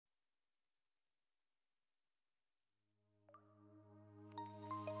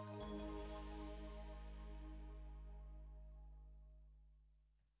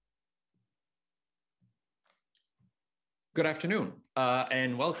Good afternoon,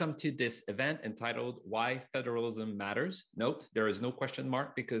 and welcome to this event entitled Why Federalism Matters. Note, there is no question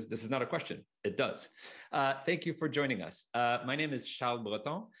mark because this is not a question. It does. Thank you for joining us. My name is Charles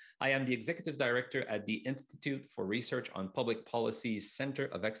Breton. I am the Executive Director at the Institute for Research on Public Policy's Center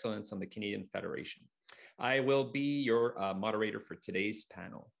of Excellence on the Canadian Federation. I will be your moderator for today's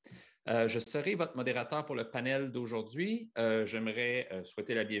panel. Je serai votre modérateur pour le panel d'aujourd'hui. J'aimerais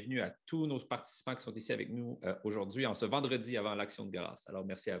souhaiter la bienvenue à tous nos participants qui sont ici avec nous aujourd'hui, en ce vendredi avant l'Action de grâce. Alors,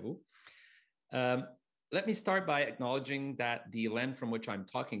 merci à vous. Let me start by acknowledging that the land from which I'm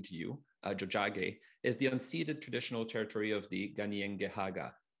talking to you, Jojage, is the unceded traditional territory of the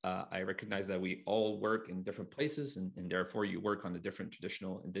Kanien'kehá:ka. I recognize that we all work in different places and therefore you work on a different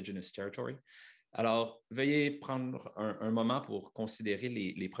traditional indigenous territory. Alors, veuillez prendre un moment pour considérer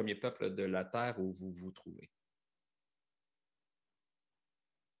les premiers peuples de la Terre où vous vous trouvez.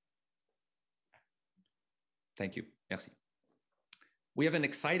 Thank you. Merci. We have an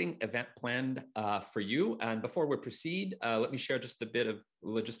exciting event planned for you. And before we proceed, let me share just a bit of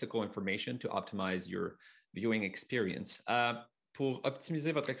logistical information to optimize your viewing experience. Pour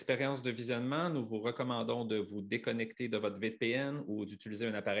optimiser votre expérience de visionnement, nous vous recommandons de vous déconnecter de votre VPN ou d'utiliser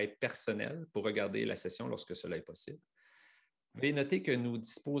un appareil personnel pour regarder la session lorsque cela est possible. Veuillez noter que nous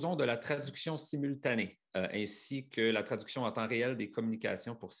disposons de la traduction simultanée ainsi que la traduction en temps réel des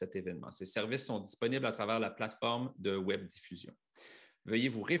communications pour cet événement. Ces services sont disponibles à travers la plateforme de web diffusion. Veuillez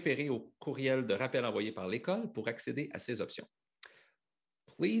vous référer au courriel de rappel envoyé par l'école pour accéder à ces options.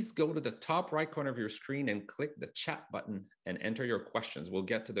 Please go to the top right corner of your screen and click the chat button and enter your questions. We'll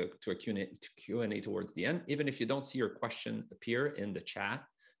get to a Q&A towards the end. Even if you don't see your question appear in the chat,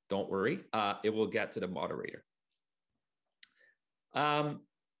 don't worry. It will get to the moderator.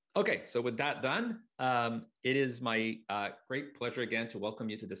 Okay, so with that done, it is my great pleasure again to welcome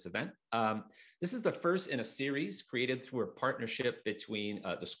you to this event. This is the first in a series created through a partnership between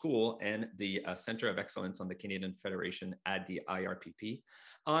the school and the Center of Excellence on the Canadian Federation at the IRPP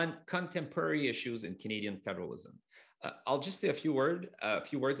on contemporary issues in Canadian federalism. I'll just say a few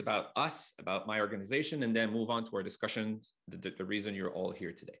words about us, about my organization, and then move on to our discussion, the reason you're all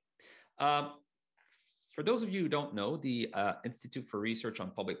here today. For those of you who don't know, the Institute for Research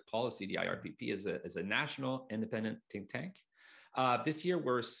on Public Policy, the IRPP, is a national independent think tank. This year,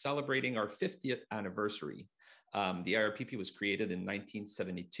 we're celebrating our 50th anniversary. The IRPP was created in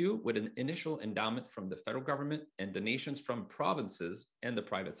 1972 with an initial endowment from the federal government and donations from provinces and the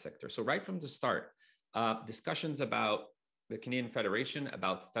private sector. So right from the start, discussions about the Canadian Federation,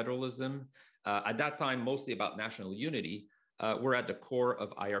 about federalism, at that time, mostly about national unity, were at the core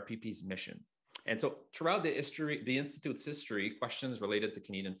of IRPP's mission. And so throughout the Institute's history, questions related to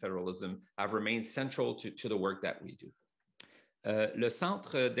Canadian federalism have remained central to the work that we do. Le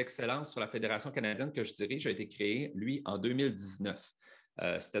Centre d'excellence sur la Fédération canadienne que je dirige a été créé, lui, en 2019.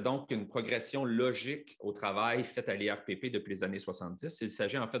 C'était donc une progression logique au travail fait à l'IRPP depuis les années 70. Il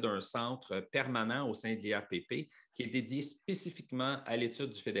s'agit en fait d'un centre permanent au sein de l'IRPP qui est dédié spécifiquement à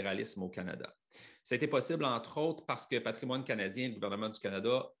l'étude du fédéralisme au Canada. Ça a été possible, entre autres, parce que Patrimoine canadien et le gouvernement du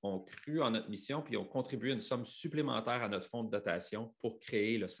Canada ont cru en notre mission puis ont contribué une somme supplémentaire à notre fonds de dotation pour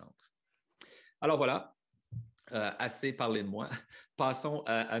créer le centre. Alors voilà, assez parlé de moi. Passons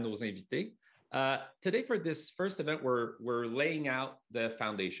à nos invités. Today, for this first event, we're laying out the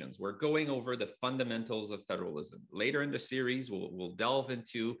foundations. We're going over the fundamentals of federalism. Later in the series, we'll delve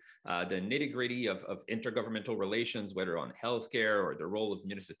into the nitty-gritty of intergovernmental relations, whether on healthcare or the role of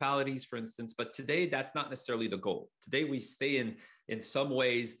municipalities, for instance. But today, that's not necessarily the goal. Today, we stay in some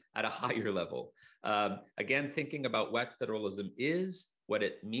ways at a higher level. Again, thinking about what federalism is, what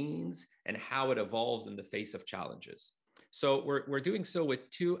it means, and how it evolves in the face of challenges. So we're doing so with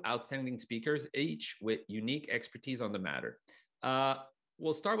two outstanding speakers, each with unique expertise on the matter.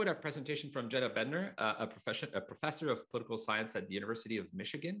 We'll start with a presentation from Jenna Bednar, a professor of political science at the University of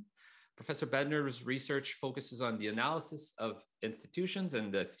Michigan. Professor Bednar's research focuses on the analysis of institutions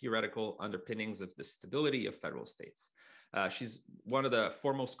and the theoretical underpinnings of the stability of federal states. She's one of the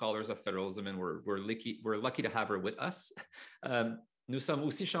foremost scholars of federalism, and we're lucky to have her with us. Nous sommes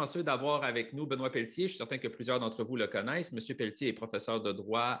aussi chanceux d'avoir avec nous Benoît Pelletier. Je suis certain que plusieurs d'entre vous le connaissent. Monsieur Pelletier est professeur de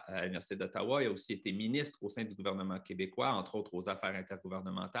droit à l'Université d'Ottawa. Il a aussi été ministre au sein du gouvernement québécois, entre autres aux affaires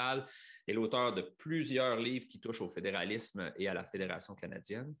intergouvernementales, et l'auteur de plusieurs livres qui touchent au fédéralisme et à la Fédération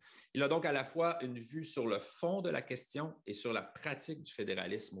canadienne. Il a donc à la fois une vue sur le fond de la question et sur la pratique du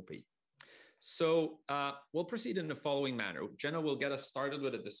fédéralisme au pays. So we'll proceed in the following manner. Jenna will get us started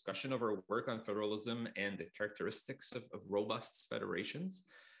with a discussion of her work on federalism and the characteristics of robust federations.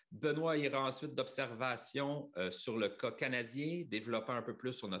 Benoît ira ensuite d'observation sur le cas canadien, développant un peu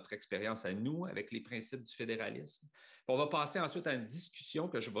plus sur notre expérience à nous avec les principes du fédéralisme. On va passer ensuite à une discussion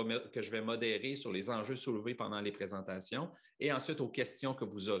que je vais modérer sur les enjeux soulevés pendant les présentations et ensuite aux questions que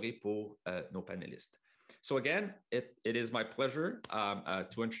vous aurez pour nos panélistes. So again, it is my pleasure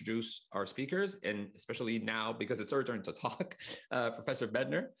to introduce our speakers, and especially now because it's our turn to talk, Professor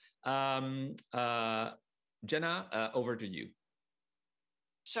Bednar. Jenna, over to you.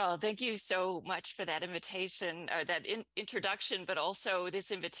 Sure. Thank you so much for that invitation, or that introduction, but also this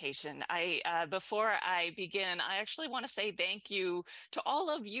invitation. Before I begin, I actually want to say thank you to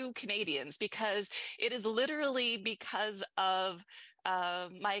all of you Canadians, because it is literally because of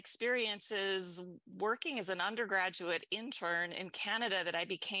my experiences working as an undergraduate intern in Canada that I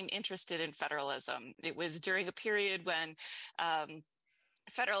became interested in federalism. It was during a period when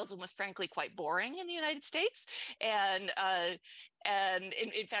federalism was frankly quite boring in the United States. And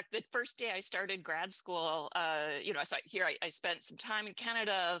in fact, the first day I started grad school, so here I spent some time in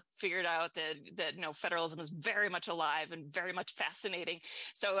Canada, figured out that federalism is very much alive and very much fascinating.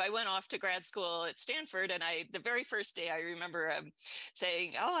 So I went off to grad school at Stanford, and the very first day I remember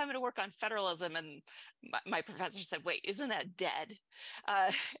saying, "Oh, I'm going to work on federalism," and my professor said, "Wait, isn't that dead?"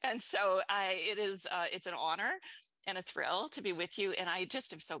 And so it's an honor and a thrill to be with you. And I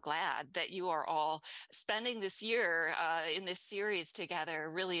just am so glad that you are all spending this year in this series together,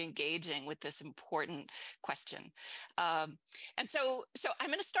 really engaging with this important question. And so I'm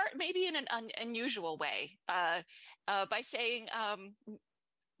going to start maybe in an unusual way by saying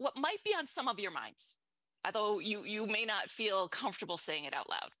what might be on some of your minds, although you may not feel comfortable saying it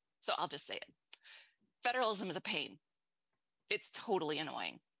out loud. So I'll just say it. Federalism is a pain. It's totally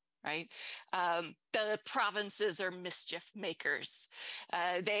annoying. Right? The provinces are mischief makers.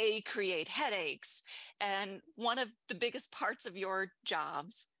 They create headaches. And one of the biggest parts of your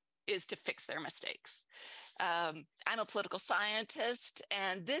jobs is to fix their mistakes. I'm a political scientist,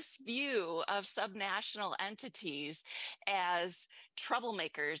 and this view of subnational entities as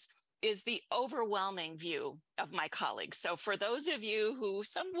troublemakers is the overwhelming view of my colleagues. So for those of you who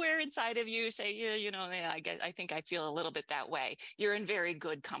somewhere inside of you say, I think I feel a little bit that way, you're in very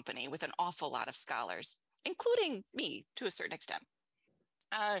good company with an awful lot of scholars, including me to a certain extent.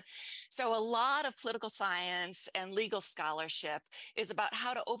 So a lot of political science and legal scholarship is about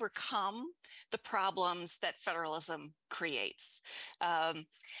how to overcome the problems that federalism creates. But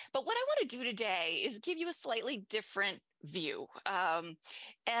what I want to do today is give you a slightly different view. And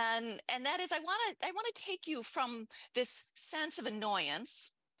that is, I want to take you from this sense of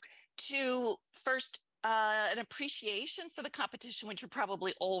annoyance to first an appreciation for the competition, which you're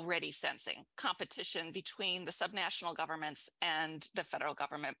probably already sensing, competition between the subnational governments and the federal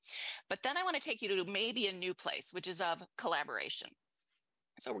government. But then I want to take you to maybe a new place, which is of collaboration.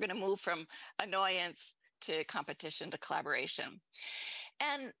 So we're going to move from annoyance to competition to collaboration.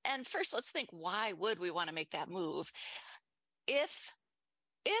 And first, let's think, why would we want to make that move? If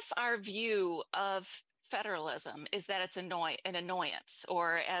our view of federalism is that it's an annoyance,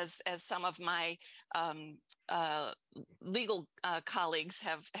 or as some of my legal colleagues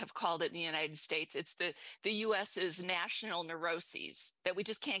have called it in the United States, it's the US's national neuroses that we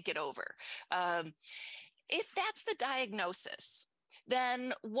just can't get over. If that's the diagnosis,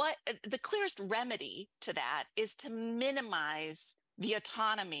 then the clearest remedy to that is to minimize the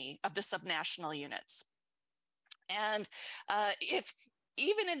autonomy of the subnational units. And if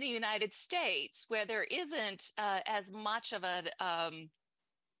even in the United States, where there isn't as much of I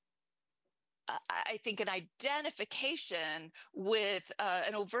think, an identification with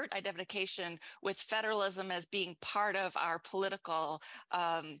an overt identification with federalism as being part of our political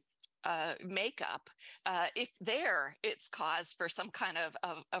makeup, if it's cause for some kind of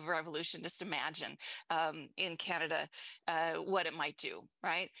revolution, just imagine in Canada what it might do,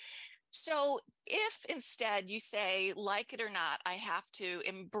 right? So if instead you say, like it or not, I have to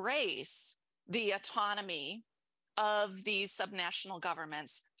embrace the autonomy of these subnational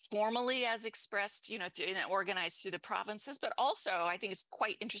governments, formally as expressed, and organized through the provinces, but also I think it's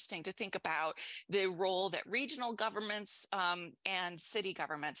quite interesting to think about the role that regional governments and city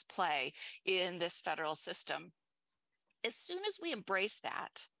governments play in this federal system. As soon as we embrace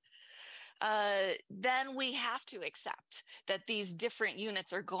that, then we have to accept that these different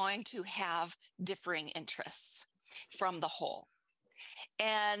units are going to have differing interests from the whole.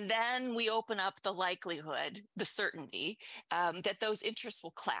 And then we open up the likelihood, the certainty, that those interests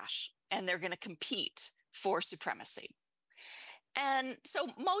will clash and they're going to compete for supremacy. And so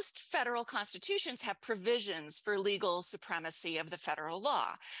most federal constitutions have provisions for legal supremacy of the federal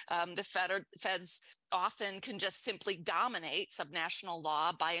law. The feds often can just simply dominate subnational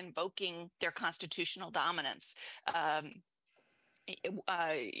law by invoking their constitutional dominance.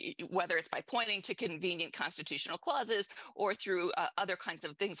 Whether it's by pointing to convenient constitutional clauses or through other kinds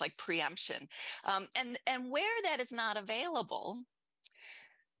of things like preemption. And where that is not available,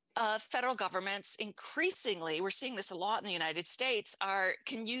 federal governments increasingly, we're seeing this a lot in the United States,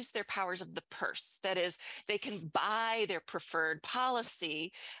 can use their powers of the purse. That is, they can buy their preferred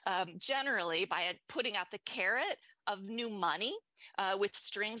policy generally by putting out the carrot of new money with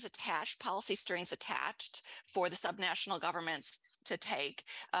strings attached, policy strings attached for the subnational governments to take,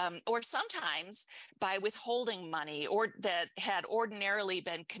 or sometimes by withholding money or that had ordinarily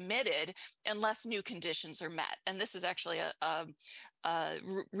been committed unless new conditions are met. And this is actually a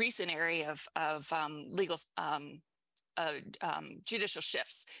recent area of legal judicial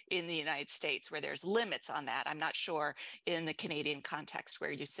shifts in the United States where there's limits on that. I'm not sure in the Canadian context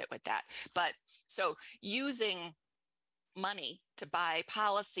where you sit with that. But so using money to buy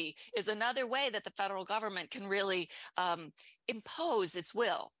policy is another way that the federal government can really impose its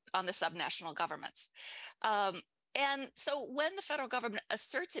will on the subnational governments. And so when the federal government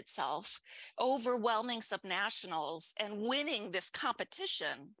asserts itself, overwhelming subnationals and winning this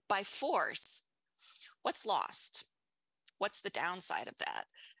competition by force, what's lost? What's the downside of that?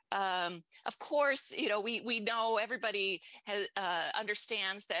 Of course, we know everybody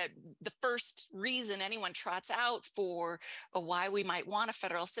understands that the first reason anyone trots out for why we might want a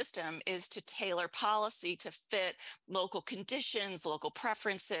federal system is to tailor policy to fit local conditions, local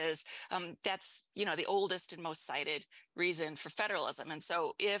preferences. That's, the oldest and most cited reason for federalism. And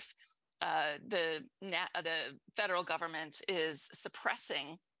so if the federal government is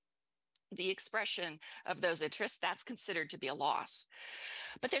suppressing the expression of those interests, that's considered to be a loss.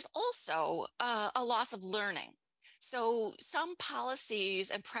 But there's also a loss of learning. So some policies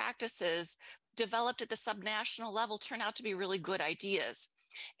and practices developed at the subnational level turn out to be really good ideas.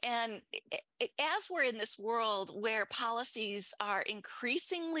 And as we're in this world where policies are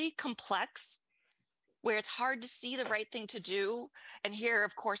increasingly complex, where it's hard to see the right thing to do. And here,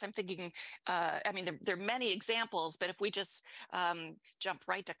 of course, I'm thinking, there are many examples, but if we just jump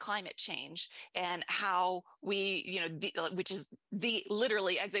right to climate change and how we, which is the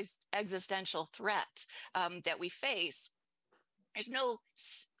literally existential threat that we face,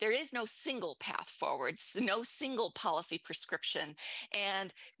 there is no single path forward, no single policy prescription.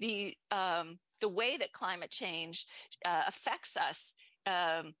 And the way that climate change affects us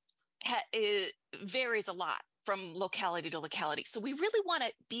it varies a lot from locality to locality. So we really want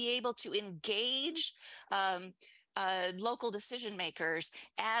to be able to engage local decision makers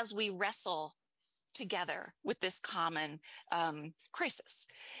as we wrestle together with this common crisis.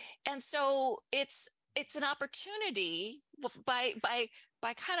 And so it's an opportunity by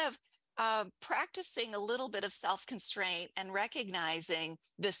kind of practicing a little bit of self-constraint and recognizing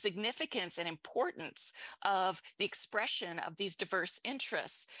the significance and importance of the expression of these diverse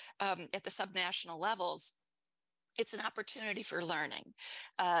interests at the subnational levels. It's an opportunity for learning.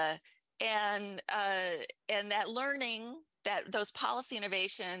 And that learning, that those policy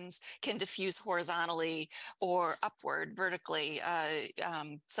innovations can diffuse horizontally or upward, vertically.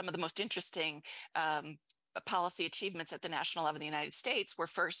 Some of the most interesting policy achievements at the national level in the United States were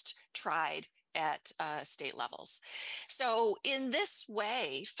first tried at state levels. So in this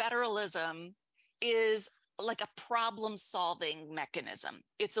way, federalism is like a problem-solving mechanism.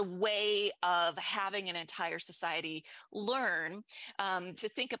 It's a way of having an entire society learn to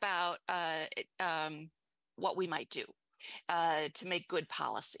think about what we might do to make good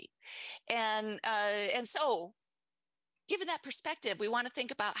policy. And so, given that perspective, we want to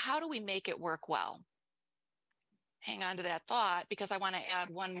think about how do we make it work well? Hang on to that thought, because I want to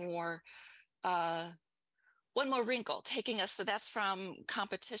add one more wrinkle, taking us, so that's from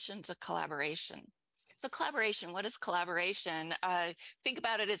competition to collaboration. So collaboration, what is collaboration? Think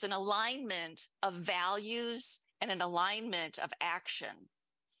about it as an alignment of values and an alignment of action.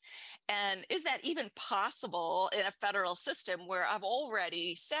 And is that even possible in a federal system where I've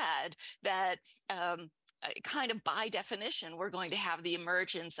already said that kind of by definition, we're going to have the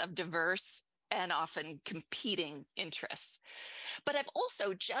emergence of diverse and often competing interests. But I've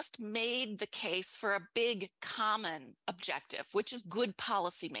also just made the case for a big common objective, which is good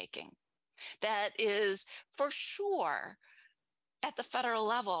policymaking. That is, for sure, at the federal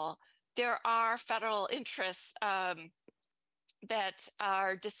level, there are federal interests that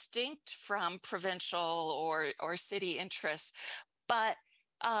are distinct from provincial or city interests. But,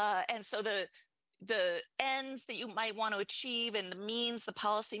 and so the ends that you might want to achieve and the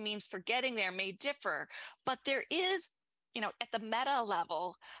policy means for getting there may differ, but there is, at the meta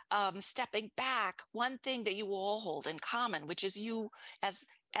level, stepping back, one thing that you all hold in common, which is you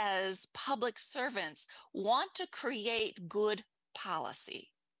as public servants want to create good policy.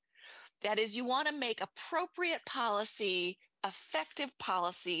 That is, you want to make appropriate policy, effective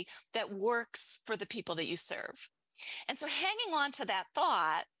policy that works for the people that you serve. And so hanging on to that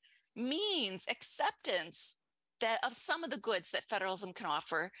thought means acceptance of some of the goods that federalism can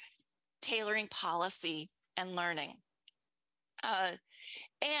offer, tailoring policy and learning.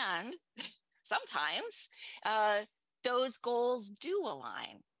 And sometimes those goals do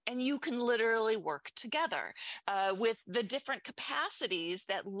align, and you can literally work together with the different capacities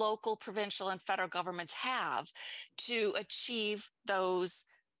that local, provincial, and federal governments have to achieve those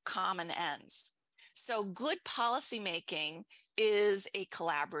common ends. So good policymaking is a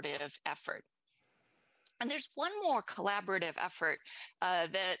collaborative effort. And there's one more collaborative effort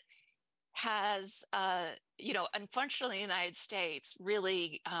that has, unfortunately, in the United States,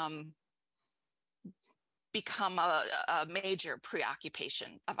 really become a major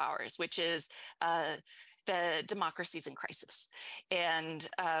preoccupation of ours, which is the democracies in crisis. And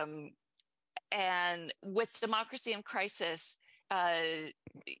with democracy in crisis,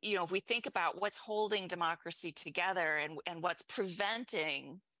 if we think about what's holding democracy together and what's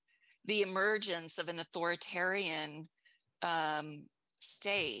preventing the emergence of an authoritarian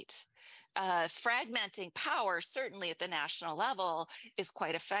state, fragmenting power, certainly at the national level, is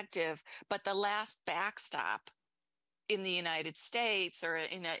quite effective. But the last backstop in the United States or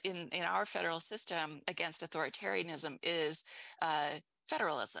in our federal system against authoritarianism is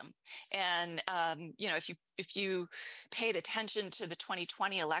federalism. And if you paid attention to the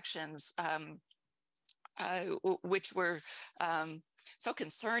 2020 elections, which were so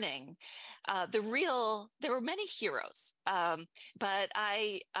concerning, there were many heroes, but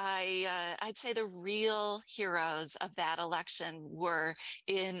I'd say the real heroes of that election were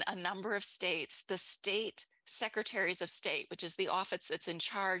in a number of states. The state secretaries of state, which is the office that's in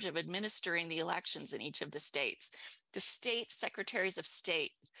charge of administering the elections in each of the states. The state secretaries of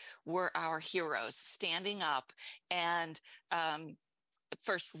state were our heroes, standing up and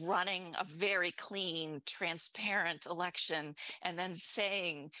first running a very clean, transparent election, and then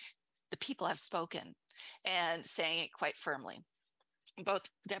saying, the people have spoken, and saying it quite firmly, both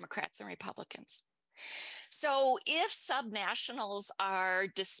Democrats and Republicans. So if subnationals are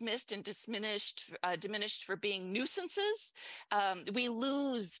dismissed and diminished for being nuisances, we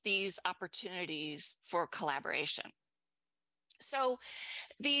lose these opportunities for collaboration. So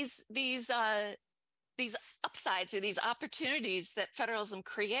these upsides or these opportunities that federalism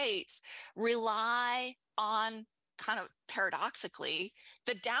creates rely on, kind of paradoxically,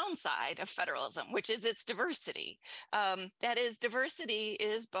 the downside of federalism, which is its diversity. That is, diversity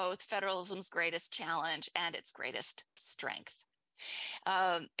is both federalism's greatest challenge and its greatest strength.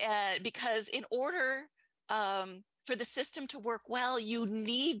 Because in order for the system to work well, you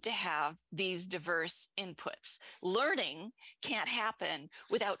need to have these diverse inputs. Learning can't happen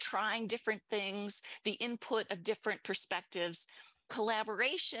without trying different things, the input of different perspectives.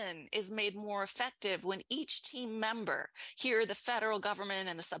 Collaboration is made more effective when each team member, here the federal government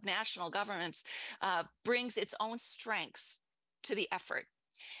and the subnational governments, brings its own strengths to the effort.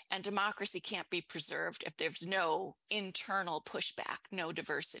 And democracy can't be preserved if there's no internal pushback, no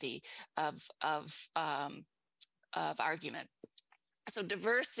diversity of argument. So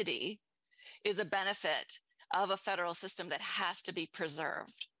diversity is a benefit of a federal system that has to be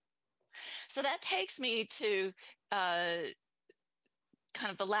preserved. So that takes me to kind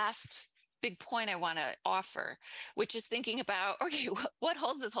of the last big point I want to offer, which is thinking about, okay, what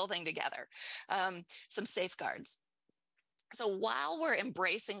holds this whole thing together? Some safeguards. So while we're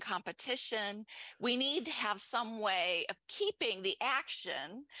embracing competition, we need to have some way of keeping the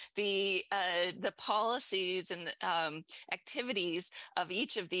action, the policies and activities of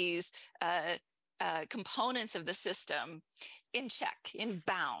each of these components of the system in check, in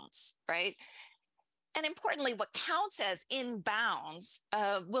bounds, right? And importantly, what counts as in bounds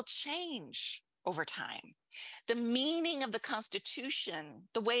will change over time. The meaning of the Constitution,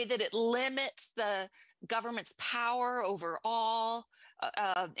 the way that it limits the government's power over all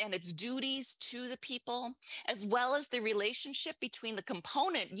and its duties to the people, as well as the relationship between the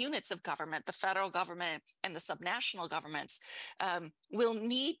component units of government, the federal government and the subnational governments, will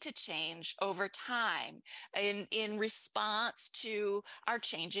need to change over time in response to our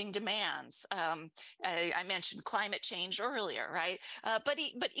changing demands. I mentioned climate change earlier, right? But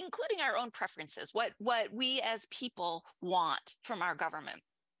including our own preferences, what we as people want from our government.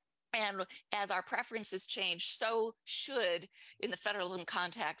 And as our preferences change, so should, in the federalism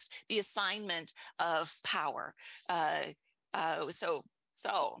context, the assignment of power. So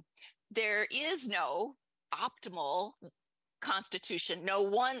there is no optimal constitution,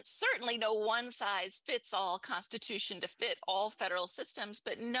 certainly no one size fits all constitution to fit all federal systems,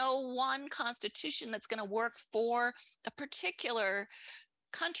 but no one constitution that's going to work for a particular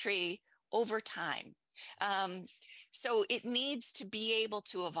country over time. So it needs to be able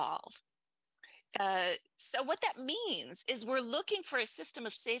to evolve. So what that means is we're looking for a system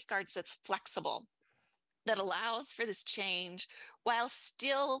of safeguards that's flexible, that allows for this change while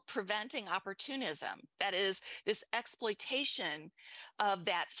still preventing opportunism. That is, this exploitation of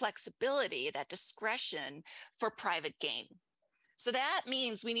that flexibility, that discretion for private gain. So that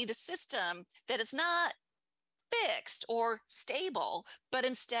means we need a system that is not fixed or stable, but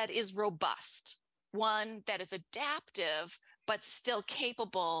instead is robust, one that is adaptive, but still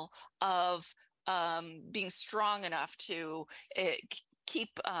capable of being strong enough to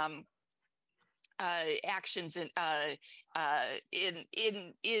keep actions in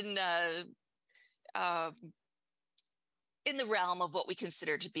the realm of what we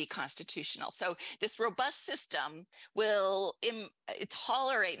consider to be constitutional. So this robust system will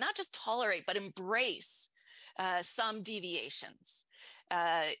tolerate, not just tolerate, but embrace some deviations.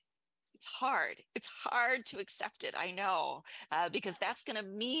 It's hard. It's hard to accept it, I know, because that's going to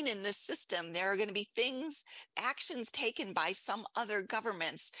mean in this system, there are going to be actions taken by some other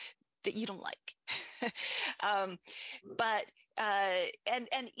governments that you don't like.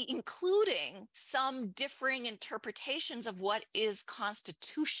 And including some differing interpretations of what is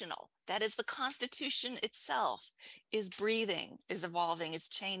constitutional. That is, the Constitution itself is breathing, is evolving, is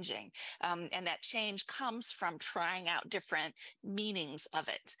changing. And that change comes from trying out different meanings of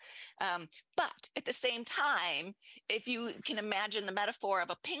it. But at the same time, if you can imagine the metaphor of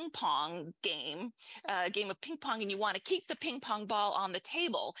a ping pong game, a game of ping pong, and you want to keep the ping pong ball on the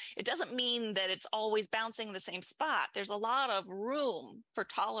table, it doesn't mean that it's always bouncing in the same spot. There's a lot of room for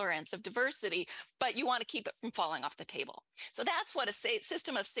tolerance of diversity, but you want to keep it from falling off the table. So that's what a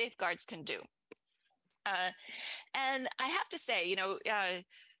system of safeguards can do. And I have to say,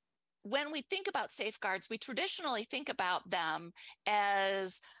 when we think about safeguards, we traditionally think about them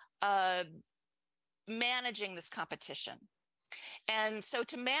as managing this competition. And so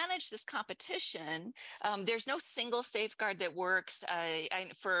to manage this competition, there's no single safeguard that works.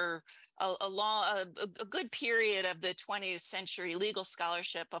 For a good period of the 20th century, legal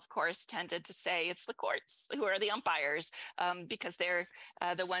scholarship, of course, tended to say it's the courts who are the umpires, because they're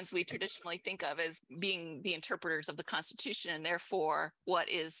the ones we traditionally think of as being the interpreters of the Constitution, and therefore what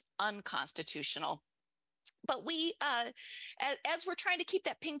is unconstitutional. But we, as we're trying to keep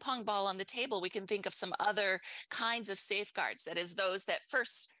that ping pong ball on the table, we can think of some other kinds of safeguards. That is, those that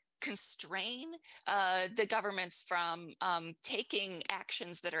first constrain the governments from taking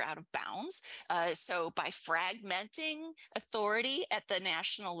actions that are out of bounds. So by fragmenting authority at the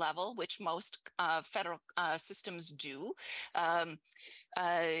national level, which most federal systems do,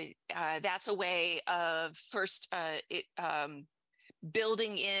 that's a way of first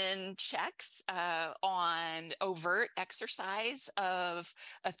building in checks on overt exercise of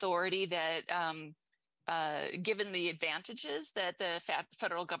authority that, given the advantages that the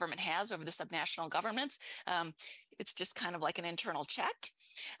federal government has over the subnational governments, it's just kind of like an internal check.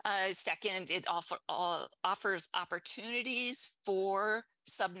 Second, it offers opportunities for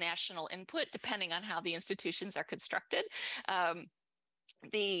subnational input, depending on how the institutions are constructed.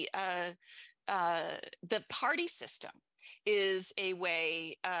 The party system is a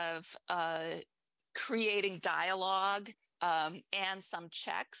way of creating dialogue and some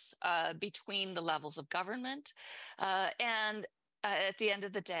checks between the levels of government. And at the end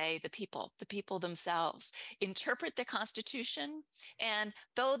of the day, the people themselves interpret the Constitution. And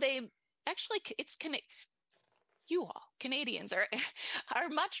though they actually, you all, Canadians, are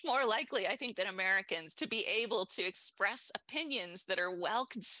much more likely, I think, than Americans to be able to express opinions that are well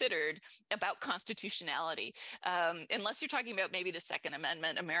considered about constitutionality. Unless you're talking about maybe the Second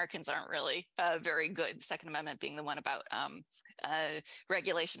Amendment, Americans aren't really very good. Second Amendment being the one about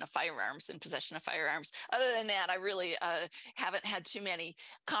regulation of firearms and possession of firearms. Other than that, I really haven't had too many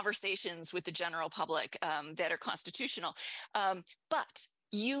conversations with the general public that are constitutional. But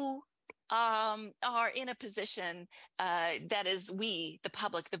you are in a position that is, we, the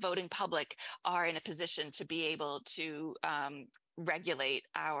public, the voting public, are in a position to be able to regulate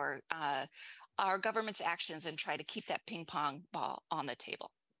our government's actions and try to keep that ping pong ball on the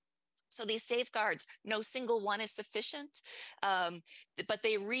table. So these safeguards, no single one is sufficient, but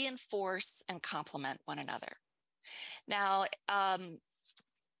they reinforce and complement one another. Now,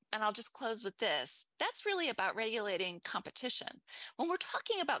 and I'll just close with this, that's really about regulating competition. When we're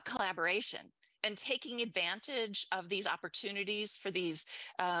talking about collaboration and taking advantage of these opportunities for these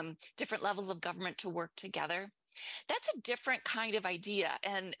different levels of government to work together, that's a different kind of idea.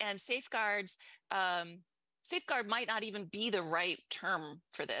 And safeguards, safeguard might not even be the right term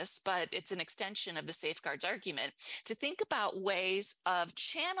for this, but it's an extension of the safeguards argument to think about ways of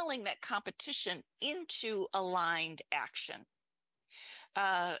channeling that competition into aligned action.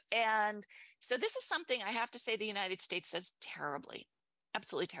 And so this is something I have to say the United States does terribly,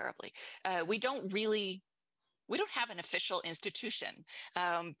 absolutely terribly. We don't have an official institution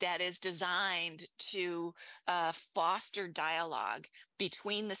that is designed to foster dialogue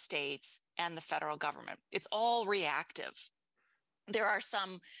between the states and the federal government. It's all reactive. There are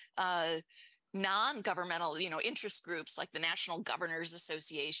some non-governmental, interest groups like the National Governors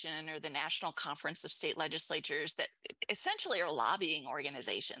Association or the National Conference of State Legislatures that essentially are lobbying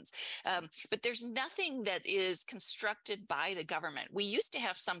organizations. But there's nothing that is constructed by the government. We used to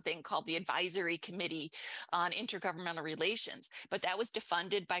have something called the Advisory Committee on Intergovernmental Relations, but that was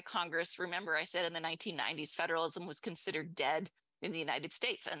defunded by Congress. Remember, I said in the 1990s, federalism was considered dead in the United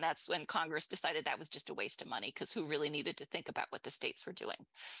States. And that's when Congress decided that was just a waste of money, because who really needed to think about what the states were doing?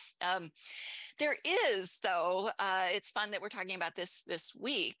 There is, though, it's fun that we're talking about this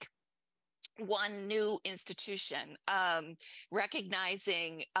week, one new institution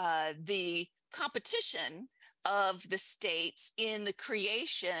recognizing the competition of the states in the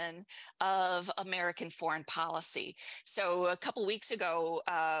creation of American foreign policy. So a couple weeks ago,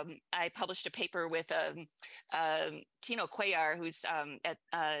 I published a paper with Tino Cuellar, who's at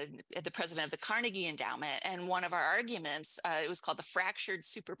the president of the Carnegie Endowment. And one of our arguments, it was called the fractured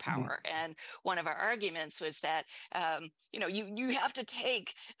superpower. And one of our arguments was that, you have to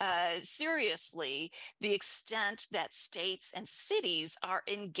take seriously the extent that states and cities are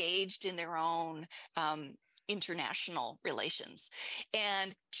engaged in their own international relations.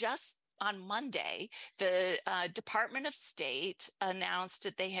 And just on Monday, the Department of State announced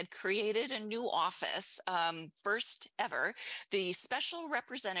that they had created a new office, first ever, the Special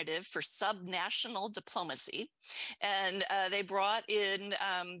Representative for Subnational Diplomacy. And they brought in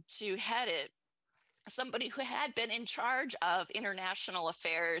to head it somebody who had been in charge of international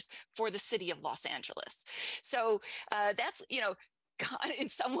affairs for the city of Los Angeles. So that's, in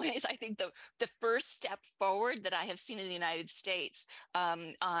some ways, I think the first step forward that I have seen in the United States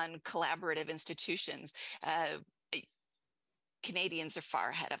on collaborative institutions. Canadians are far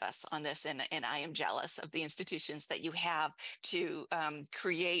ahead of us on this, and I am jealous of the institutions that you have to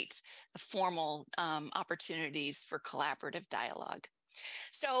create formal opportunities for collaborative dialogue.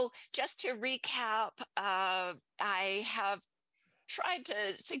 So just to recap, I have tried to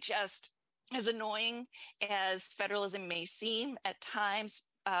suggest, as annoying as federalism may seem at times,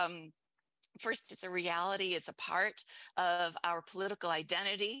 first, it's a reality. It's a part of our political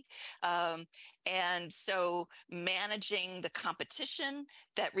identity. And so managing the competition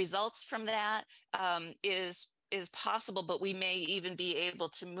that results from that is possible, but we may even be able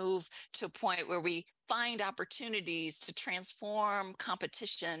to move to a point where we find opportunities to transform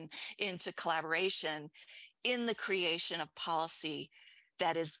competition into collaboration in the creation of policy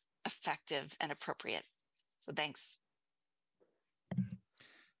that is effective and appropriate. So thanks.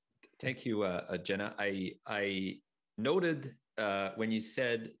 Thank you, Jenna. I noted when you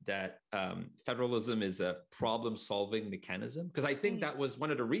said that federalism is a problem-solving mechanism, because I think that was one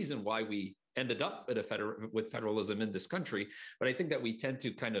of the reasons why we ended up with federalism in this country. But I think that we tend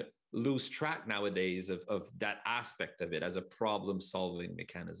to kind of lose track nowadays of that aspect of it as a problem-solving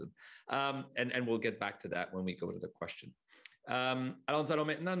mechanism. And we'll get back to that when we go to the question. Alors, nous allons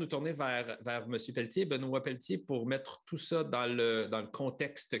maintenant nous tourner vers M. Pelletier, Benoît Pelletier, pour mettre tout ça dans le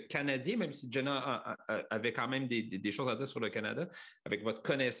contexte canadien, même si Jenna avait quand même des choses à dire sur le Canada, avec votre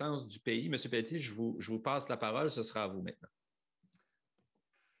connaissance du pays. M. Pelletier, je vous passe la parole, ce sera à vous maintenant.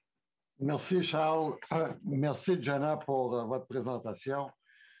 Merci, Charles. Merci, Jenna, pour votre présentation.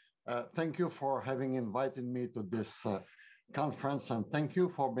 Thank you for having invited me to this conference, and thank you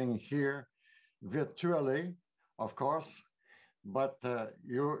for being here virtually, of course. But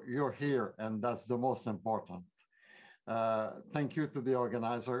you're here, and that's the most important. Thank you to the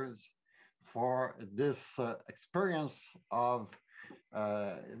organizers for this experience of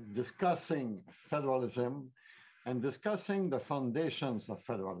discussing federalism and discussing the foundations of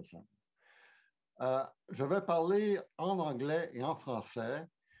federalism. Je vais parler en anglais et en français.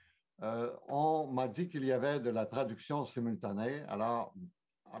 On m'a dit qu'il y avait de la traduction simultanée, alors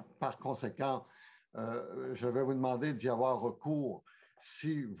par conséquent, je vais vous demander d'y avoir recours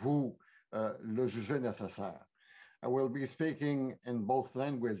si vous le jugez nécessaire. I will be speaking in both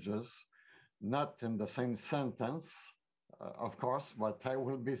languages, not in the same sentence, of course, but I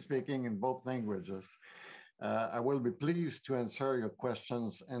will be speaking in both languages. I will be pleased to answer your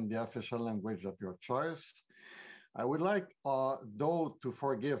questions in the official language of your choice. I would like, though, to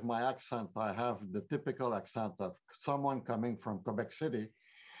forgive my accent. I have the typical accent of someone coming from Quebec City.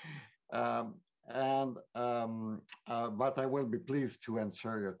 But I will be pleased to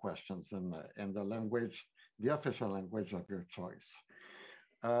answer your questions in the language, the official language of your choice.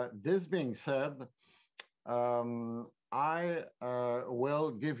 This being said, I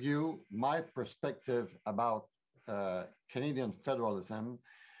will give you my perspective about Canadian federalism.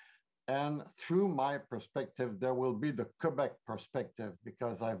 And through my perspective, there will be the Quebec perspective,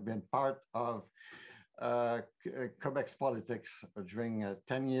 because I've been part of Quebec's politics during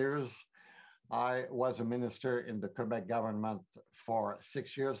 10 years. I was a minister in the Quebec government for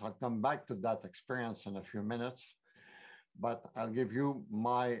 6 years. I'll come back to that experience in a few minutes, but I'll give you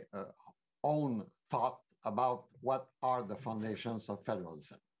my own thought about what are the foundations of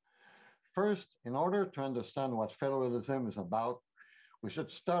federalism. First, in order to understand what federalism is about, we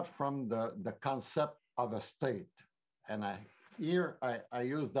should start from the concept of a state. And here I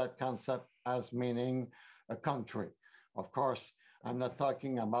use that concept as meaning a country. Of course, I'm not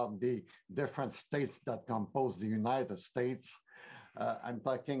talking about the different states that compose the United States. I'm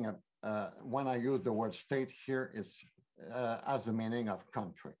talking, when I use the word state here, is as the meaning of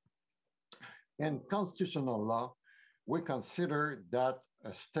country. In constitutional law, we consider that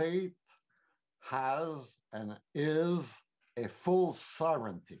a state has and is a full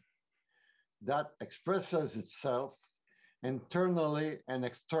sovereignty that expresses itself internally and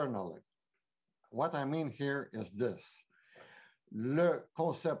externally. What I mean here is this. Le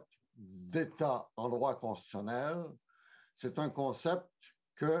concept d'État en droit constitutionnel, c'est un concept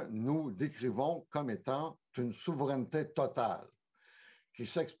que nous décrivons comme étant une souveraineté totale, qui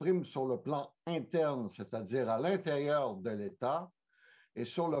s'exprime sur le plan interne, c'est-à-dire à l'intérieur de l'État, et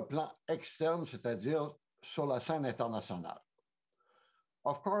sur le plan externe, c'est-à-dire sur la scène internationale.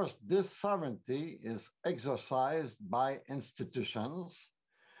 Of course, this sovereignty is exercised by institutions,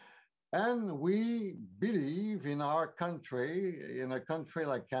 and we believe in our country, in a country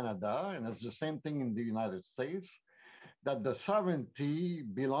like Canada, and it's the same thing in the United States, that the sovereignty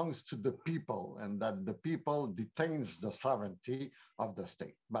belongs to the people and that the people detains the sovereignty of the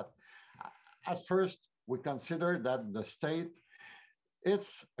state. But at first, we consider that the state,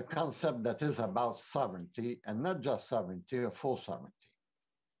 it's a concept that is about sovereignty, and not just sovereignty, a full sovereignty.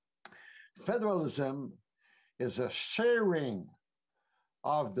 Federalism is a sharing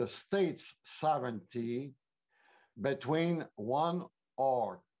of the state's sovereignty between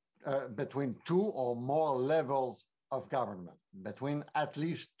between two or more levels of government, between at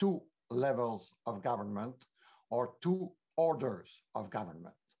least two levels of government or two orders of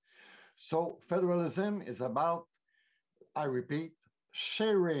government. So federalism is about, I repeat,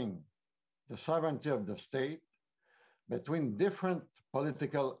 sharing the sovereignty of the state between different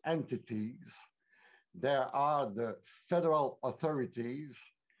political entities. There are the federal authorities,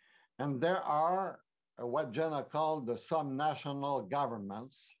 and there are what Jenna called the subnational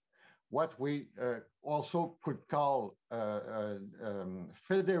governments, what we also could call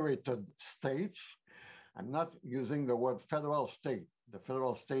federated states. I'm not using the word federal state. The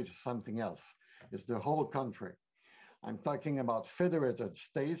federal state is something else. It's the whole country. I'm talking about federated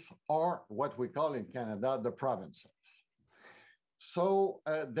states, or what we call in Canada, the provinces. So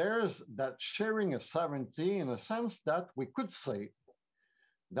there's that sharing of sovereignty in a sense that we could say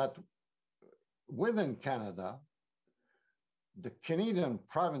that within Canada, the Canadian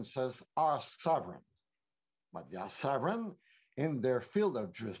provinces are sovereign, but they are sovereign in their field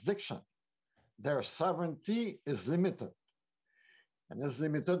of jurisdiction. Their sovereignty is limited, and is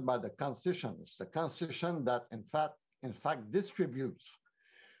limited by the Constitution. It's the Constitution that, in fact, distributes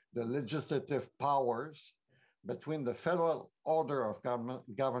the legislative powers between the federal order of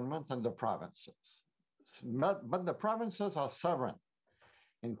government and the provinces. But the provinces are sovereign.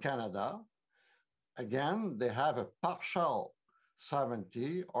 In Canada, again, they have a partial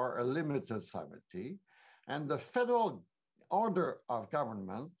sovereignty or a limited sovereignty, and the federal order of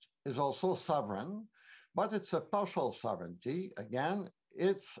government is also sovereign, but it's a partial sovereignty. Again,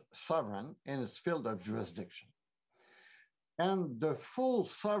 it's sovereign in its field of jurisdiction. And the full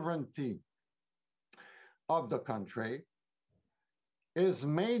sovereignty of the country is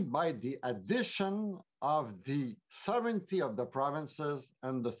made by the addition of the sovereignty of the provinces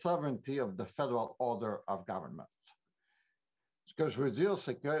and the sovereignty of the federal order of government. Ce que je veux dire,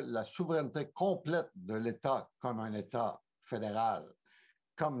 c'est que la souveraineté complète de l'État comme un État fédéral,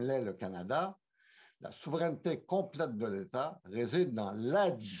 comme l'est le Canada, La souveraineté complète de l'État réside dans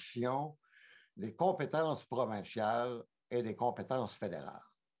l'addition des compétences provinciales et des compétences fédérales.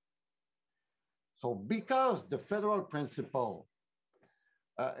 So because the federal principle,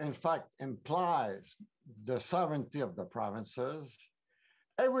 in fact, implies the sovereignty of the provinces,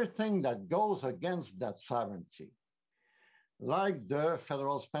 everything that goes against that sovereignty, like the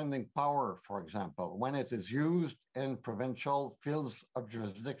federal spending power, for example, when it is used in provincial fields of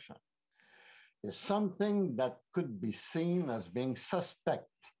jurisdiction, is something that could be seen as being suspect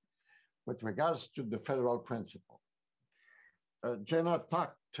with regards to the federal principle. Jenna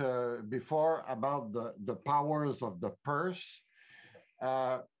talked before about the powers of the purse.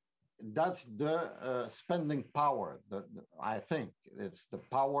 That's the spending power. I think it's the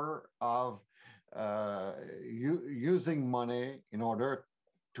power of using money in order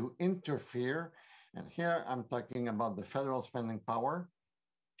to interfere. And here I'm talking about the federal spending power,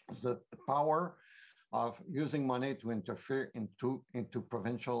 the power of using money to interfere into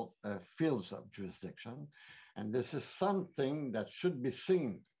provincial fields of jurisdiction. And this is something that should be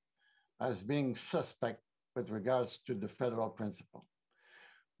seen as being suspect with regards to the federal principle.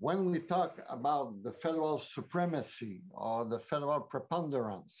 When we talk about the federal supremacy or the federal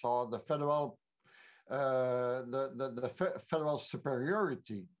preponderance or the federal federal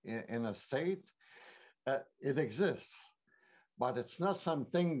superiority in a state, it exists, but it's not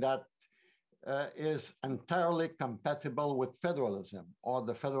something that is entirely compatible with federalism or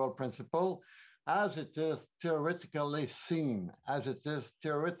the federal principle as it is theoretically seen, as it is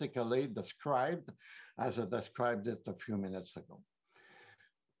theoretically described, as I described it a few minutes ago.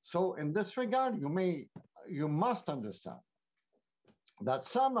 So in this regard, you must understand that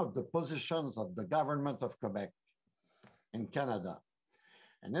some of the positions of the government of Quebec in Canada,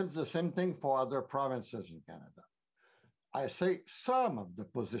 and it's the same thing for other provinces in Canada, I say some of the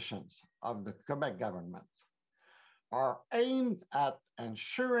positions of the Quebec government are aimed at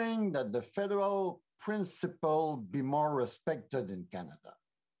ensuring that the federal principle be more respected in Canada.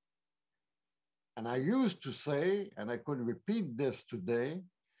 And I used to say, and I could repeat this today,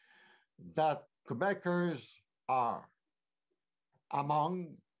 that Quebecers are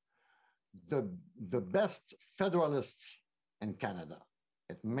among the best federalists in Canada.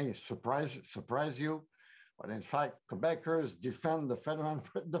 It may surprise you, but in fact, Quebecers defend the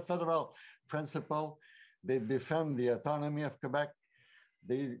federal principle. They defend the autonomy of Quebec.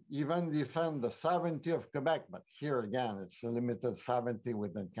 They even defend the sovereignty of Quebec, but here again, it's a limited sovereignty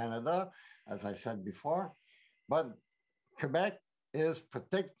within Canada, as I said before. But Quebec is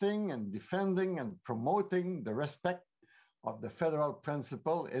protecting and defending and promoting the respect of the federal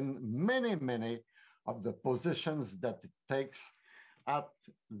principle in many, many of the positions that it takes at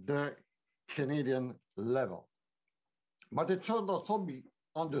the Canadian level. But it should also be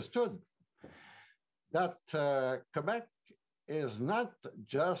understood that Quebec is not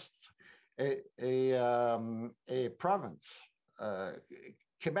just a province.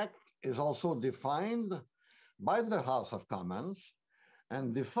 Quebec is also defined by the House of Commons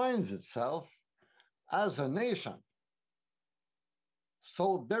and defines itself as a nation.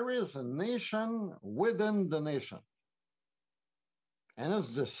 So there is a nation within the nation. And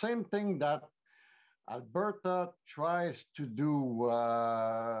it's the same thing that Alberta tries to do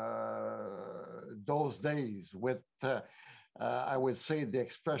those days with, I would say, the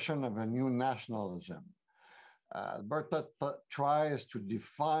expression of a new nationalism. Alberta tries to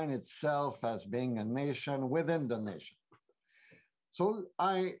define itself as being a nation within the nation. So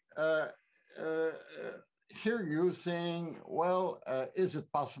I hear you saying, well, is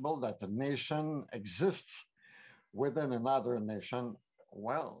it possible that a nation exists within another nation?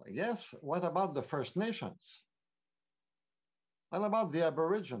 Well, yes. What about the First Nations? What about the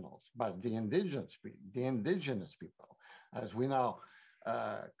Aboriginals, but the indigenous people, as we now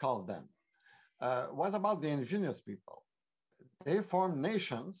call them? What about the indigenous people? They form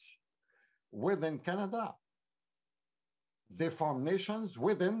nations within Canada. They form nations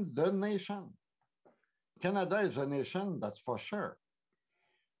within the nation. Canada is a nation, that's for sure.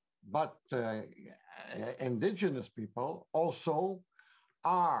 But indigenous people also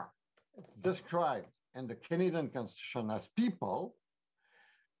are described in the Canadian Constitution as people,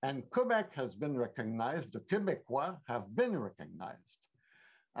 and Quebec has been recognized, the Québécois have been recognized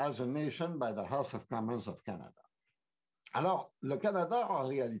as a nation by the House of Commons of Canada. Alors, le Canada, en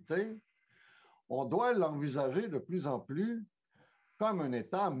réalité, on doit l'envisager de plus en plus comme un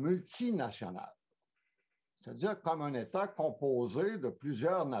État multinational, c'est-à-dire comme un État composé de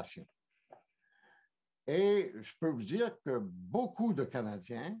plusieurs nations. Et je peux vous dire que beaucoup de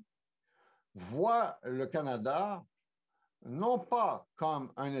Canadiens voient le Canada non pas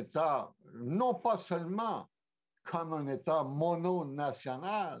comme un État, non pas seulement comme un État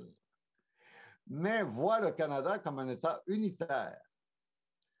mononational, mais voit le Canada comme un État unitaire.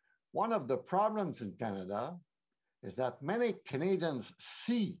 One of the problems in Canada is that many Canadians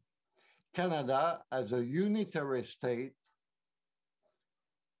see Canada as a unitary state.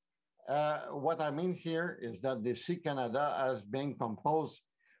 What I mean here is that they see Canada as being composed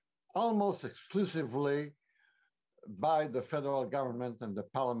almost exclusively by the federal government and the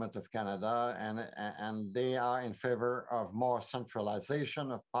Parliament of Canada, and they are in favor of more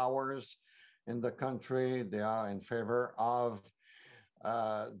centralization of powers in the country. They are in favor of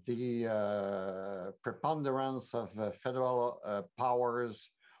the preponderance of federal powers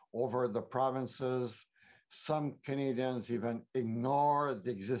over the provinces. Some Canadians even ignore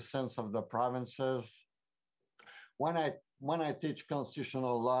the existence of the provinces. When I teach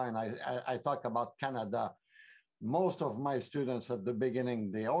constitutional law and I talk about Canada, most of my students at the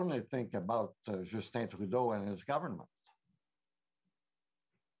beginning, they only think about Justin Trudeau and his government.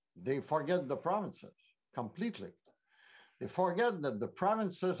 They forget the provinces completely. They forget that the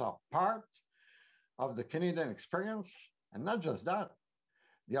provinces are part of the Canadian experience, and not just that,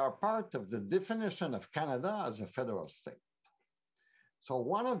 they are part of the definition of Canada as a federal state. So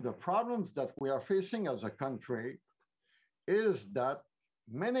one of the problems that we are facing as a country is that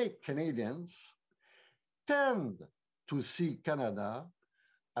many Canadians tend to see Canada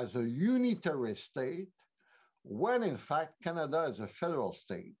as a unitary state when in fact Canada is a federal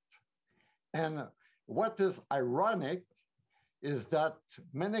state. And what is ironic is that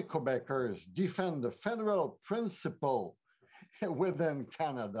many Quebecers defend the federal principle within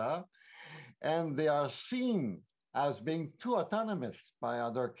Canada, and they are seen as being too autonomous by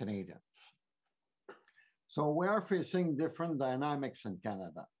other Canadians. So we are facing different dynamics in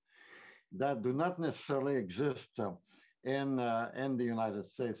Canada that do not necessarily exist in the United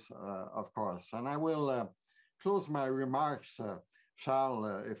States, of course. And I will close my remarks,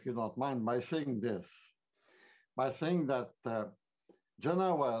 Charles, if you don't mind, by saying this, by saying that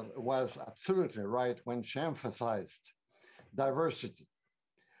Jenna was absolutely right when she emphasized diversity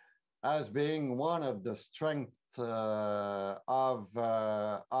as being one of the strengths of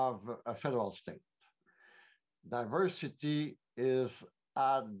a federal state. Diversity is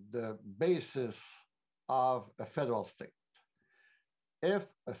at the basis of a federal state. If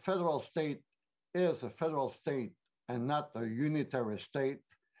a federal state is a federal state and not a unitary state,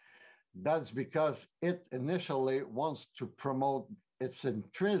 that's because it initially wants to promote its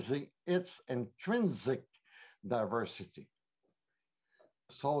intrinsic diversity.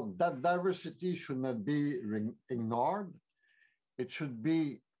 So that diversity should not be ignored. It should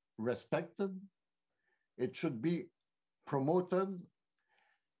be respected. It should be promoted.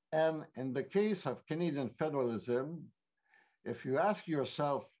 And in the case of Canadian federalism, if you ask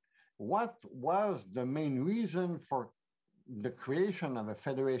yourself, what was the main reason for the creation of a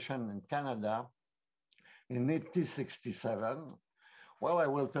federation in Canada in 1867? Well, I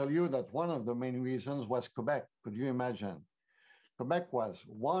will tell you that one of the main reasons was Quebec. Could you imagine? Quebec was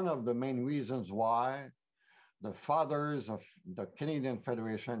one of the main reasons why the fathers of the Canadian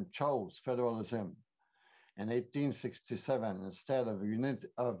Federation chose federalism in 1867 instead of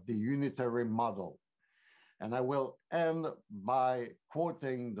the unitary model. And I will end by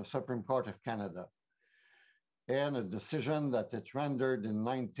quoting the Supreme Court of Canada and a decision that it rendered in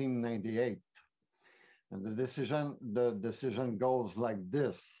 1998. And the decision goes like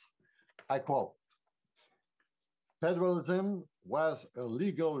this, I quote, "Federalism was a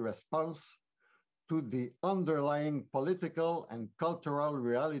legal response to the underlying political and cultural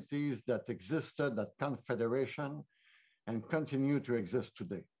realities that existed at Confederation and continue to exist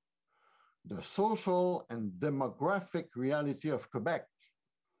today. The social and demographic reality of Quebec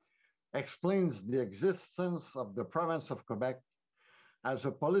explains the existence of the province of Quebec as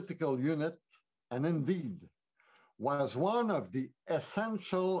a political unit, and indeed was one of the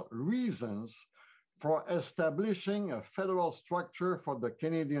essential reasons for establishing a federal structure for the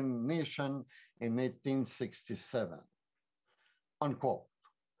Canadian nation in 1867, unquote.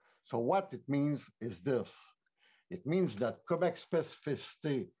 So what it means is this. It means that Quebec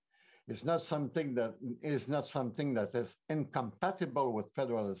specificity is not something that is incompatible with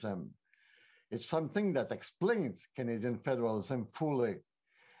federalism. It's something that explains Canadian federalism fully.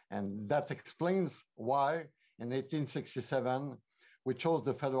 And that explains why in 1867, we chose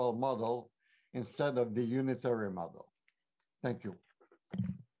the federal model instead of the unitary model. Thank you.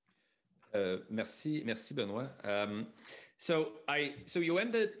 Merci, Benoit. So you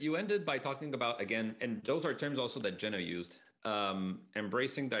ended by talking about, again, and those are terms also that Jenna used,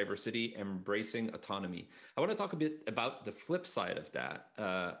 embracing diversity, embracing autonomy. I want to talk a bit about the flip side of that.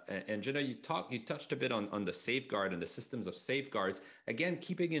 And Jenna, you touched a bit on the safeguard and the systems of safeguards. Again,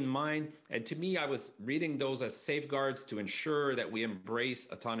 keeping in mind, and to me, I was reading those as safeguards to ensure that we embrace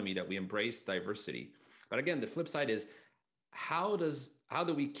autonomy, that we embrace diversity. But again, the flip side is how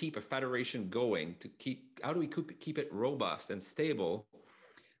do we keep a federation going how do we keep it robust and stable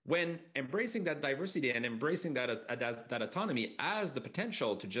when embracing that diversity and embracing that autonomy has the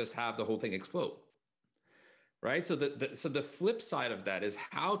potential to just have the whole thing explode, right? So the flip side of that is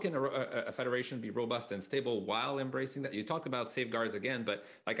how can a federation be robust and stable while embracing that? You talked about safeguards again, but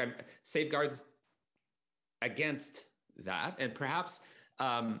like safeguards against that, and perhaps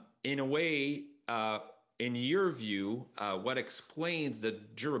in a way, in your view, what explains the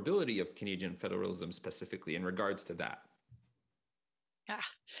durability of Canadian federalism specifically in regards to that?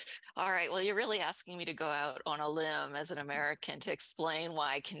 All right. Well, you're really asking me to go out on a limb as an American to explain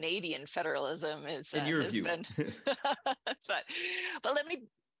why Canadian federalism is in your view. but let me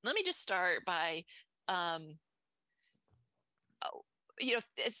just start by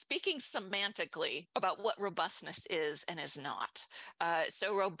speaking semantically about what robustness is and is not.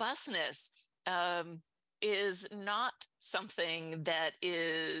 So robustness is not something that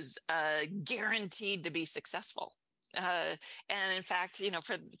is guaranteed to be successful. And in fact,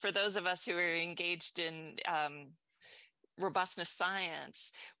 for those of us who are engaged in robustness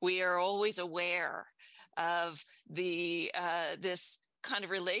science, we are always aware of this kind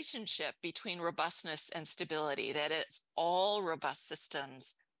of relationship between robustness and stability, that it's all robust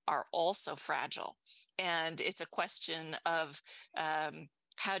systems are also fragile. And it's a question of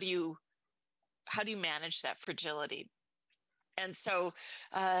how do you manage that fragility? And so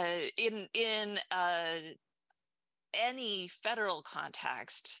in any federal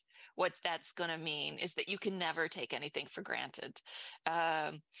context, what that's going to mean is that you can never take anything for granted,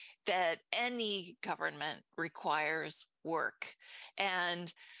 that any government requires work.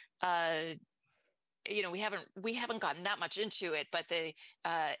 And we haven't gotten that much into it, but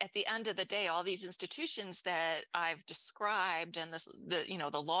at the end of the day, all these institutions that I've described and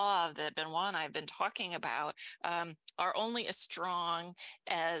the law that Benoit and I've been talking about are only as strong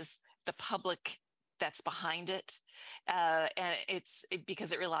as the public that's behind it. And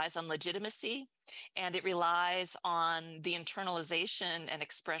because it relies on legitimacy, and it relies on the internalization and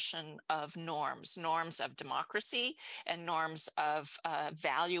expression of norms of democracy, and norms of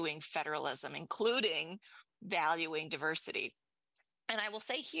valuing federalism, including valuing diversity. And I will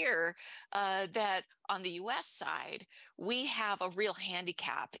say here that on the US side, we have a real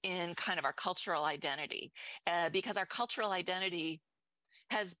handicap in kind of our cultural identity, because our cultural identity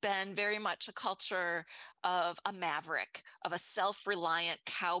has been very much a culture of a maverick, of a self-reliant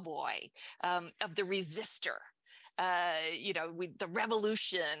cowboy, of the resistor, the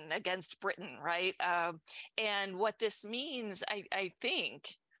revolution against Britain, right? And what this means, I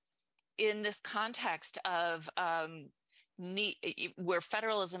think, in this context of where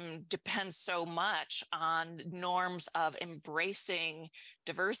federalism depends so much on norms of embracing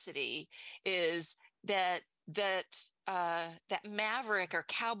diversity, is that maverick or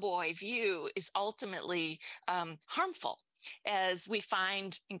cowboy view is ultimately harmful, as we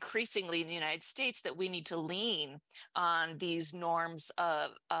find increasingly in the United States that we need to lean on these norms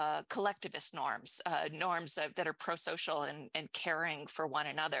of collectivist norms, that are pro-social and caring for one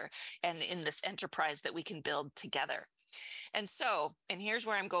another, and in this enterprise that we can build together. And so, and here's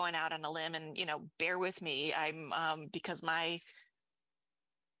where I'm going out on a limb, and bear with me. Because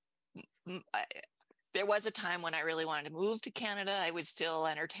there was a time when I really wanted to move to Canada. I would still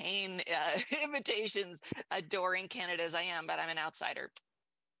entertain invitations, adoring Canada as I am, but I'm an outsider.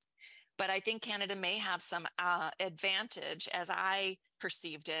 But I think Canada may have some advantage, as I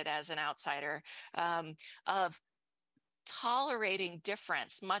perceived it as an outsider, of tolerating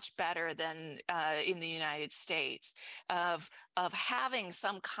difference much better than in the United States, of having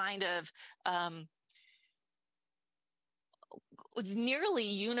some kind of was nearly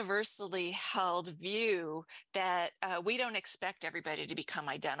universally held view that we don't expect everybody to become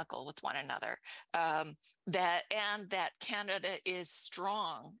identical with one another, that Canada is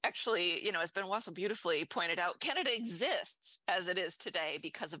strong. Actually, as Benoit so beautifully pointed out, Canada exists as it is today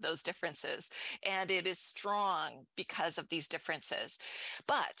because of those differences, and it is strong because of these differences.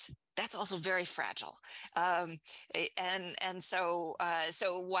 But that's also very fragile, so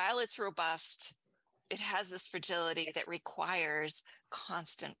while it's robust, it has this fragility that requires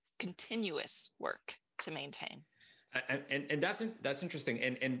constant, continuous work to maintain. And that's interesting.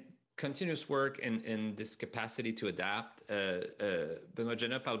 And continuous work and this capacity to adapt. Benoît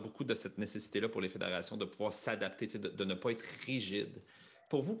Jenna parle beaucoup de cette nécessité-là pour les fédérations de pouvoir s'adapter, de ne pas être rigide.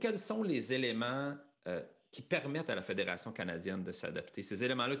 Pour vous, quels sont les éléments qui permettent à la Fédération canadienne de s'adapter? Ces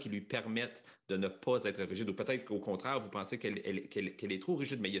éléments-là qui lui permettent de ne pas être rigide, ou peut-être qu'au contraire, vous pensez qu'elle est trop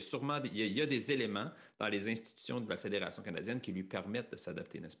rigide, mais il y a sûrement il y a des éléments dans les institutions de la Fédération canadienne qui lui permettent de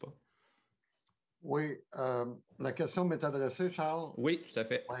s'adapter, n'est-ce pas? Oui, la question m'est adressée, Charles? Oui, tout à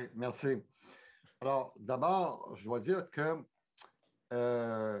fait. Oui, merci. Alors, d'abord, je dois dire que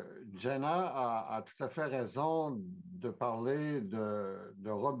Jenna a tout à fait raison de parler de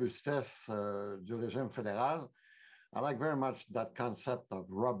robustesse du régime fédéral. I like very much that concept of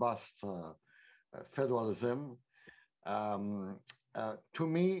robust federalism. To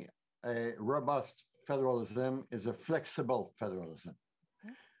me, a robust federalism is a flexible federalism.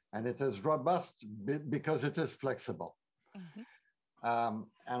 Mm-hmm. And it is robust because it is flexible. Mm-hmm.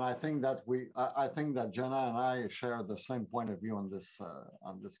 And I think that I think that Jenna and I share the same point of view on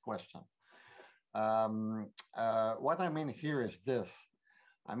this question. What I mean here is this.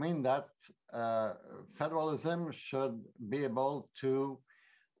 I mean that federalism should be able to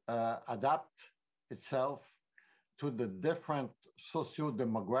adapt itself to the different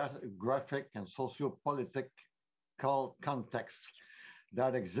socio-demographic and socio-political contexts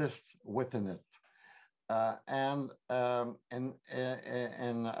that exist within it. And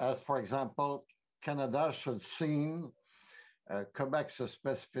as, for example, Canada should see Quebec's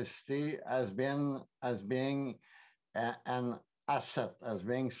specificity as being an asset, as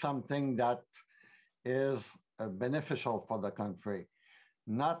being something that is beneficial for the country,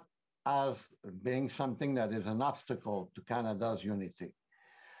 not as being something that is an obstacle to Canada's unity.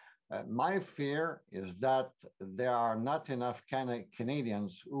 My fear is that there are not enough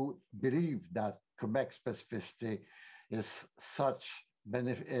Canadians who believe that Quebec specificity is such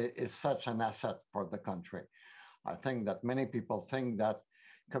an asset for the country. I think that many people think that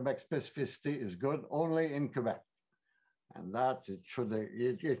Quebec specificity is good only in Quebec, and that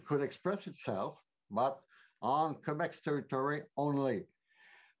it could express itself, but on Quebec's territory only.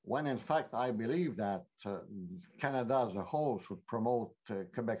 When in fact, I believe that Canada as a whole should promote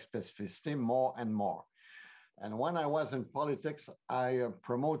Quebec specificity more and more. And when I was in politics, I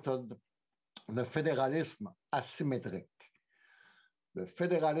promoted le fédéralisme asymétrique. Le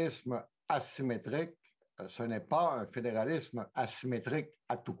fédéralisme asymétrique, ce n'est pas un fédéralisme asymétrique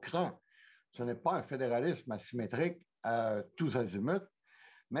à tout cran. Ce n'est pas un fédéralisme asymétrique tous azimuts,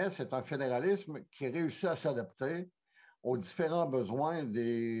 mais c'est un fédéralisme qui réussit à s'adapter aux différents besoins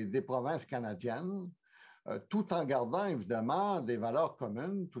des provinces canadiennes, tout en gardant évidemment des valeurs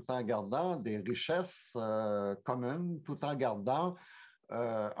communes, tout en gardant des richesses communes, tout en gardant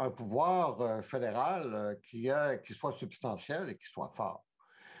un pouvoir fédéral qui soit substantiel et qui soit fort.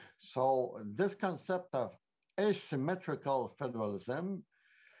 So this concept of asymmetrical federalism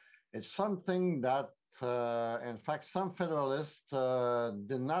is something that, in fact, some federalists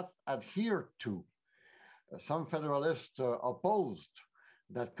did not adhere to. Some federalists opposed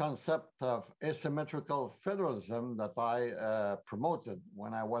that concept of asymmetrical federalism that I promoted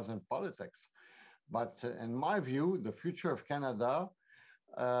when I was in politics. But in my view, the future of Canada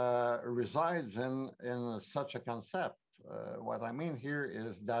resides in such a concept. What I mean here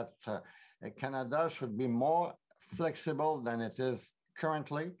is that Canada should be more flexible than it is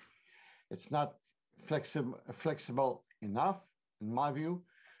currently. It's not flexible enough, in my view,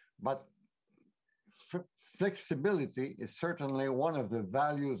 but flexibility is certainly one of the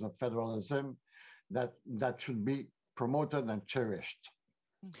values of federalism that should be promoted and cherished.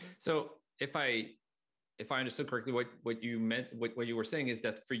 So if I understood correctly, what you meant, what you were saying is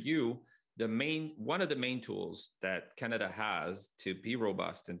that for you, one of the main tools that Canada has to be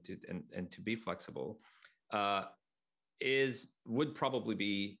robust and to be flexible would probably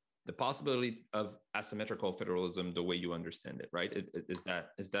be the possibility of asymmetrical federalism the way you understand it, right? Is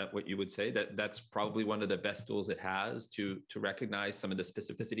that what you would say? That's probably one of the best tools it has to recognize some of the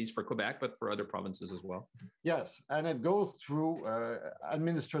specificities for Quebec, but for other provinces as well? Yes, and it goes through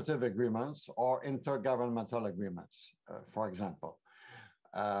administrative agreements or intergovernmental agreements, for example.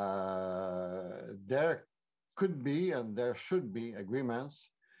 There could be and there should be agreements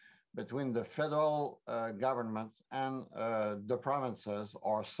between the federal government and the provinces,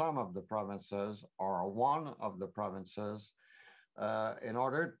 or some of the provinces, or one of the provinces, in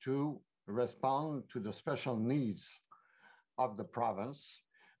order to respond to the special needs of the province.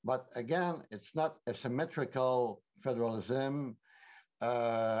 But again, it's not a symmetrical federalism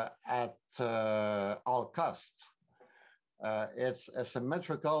at all costs. It's a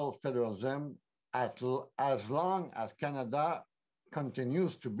symmetrical federalism as long as Canada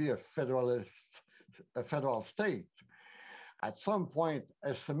continues to be a federal state. At some point,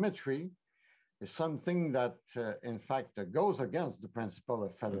 asymmetry is something that, in fact, goes against the principle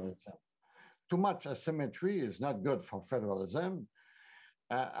of federalism. Too much asymmetry is not good for federalism,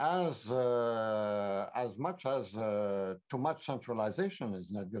 as much as too much centralization is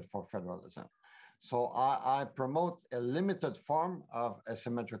not good for federalism. So I promote a limited form of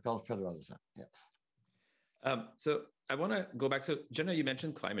asymmetrical federalism, yes. So I want to go back. So Jenna, you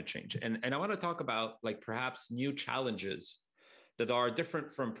mentioned climate change, and I want to talk about like perhaps new challenges that are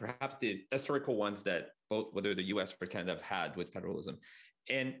different from perhaps the historical ones that both, whether the US or Canada have had with federalism.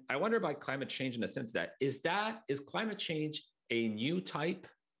 And I wonder about climate change in the sense that is climate change a new type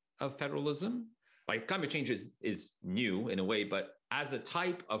of federalism? Like climate change is new in a way, but as a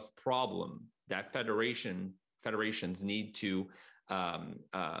type of problem that federations need to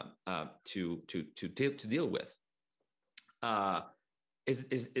deal with.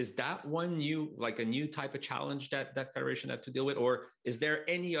 Is that one new, like a new type of challenge that federation have to deal with, or is there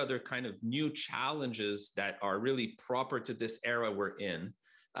any other kind of new challenges that are really proper to this era we're in,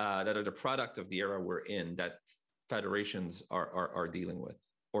 that are the product of the era we're in, that federations are dealing with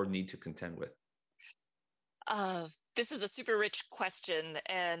or need to contend with? This is a super rich question,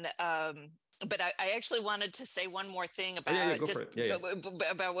 and but I actually wanted to say one more thing about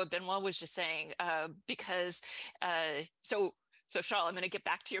about what Benoit was just saying, because so Charles, I'm going to get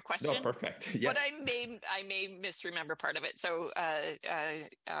back to your question. No, perfect. Yes. But I may misremember part of it. So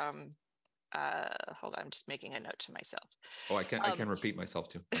hold on, I'm just making a note to myself. Oh, I can repeat myself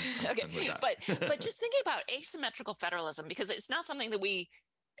too. I'm okay, but just thinking about asymmetrical federalism, because it's not something that we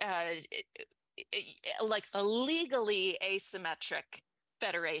like a legally asymmetric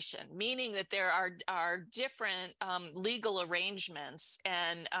federation, meaning that there are different legal arrangements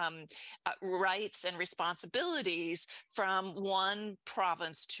and rights and responsibilities from one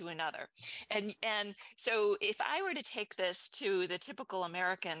province to another. And so if I were to take this to the typical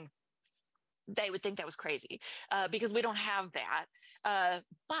American, they would think that was crazy because we don't have that.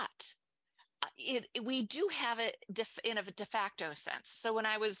 But we do have it in a de facto sense. So when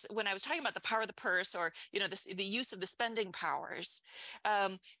I was talking about the power of the purse, or the use of the spending powers,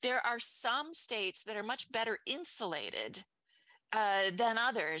 there are some states that are much better insulated than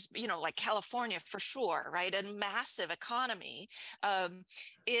others. Like California for sure, right? A massive economy.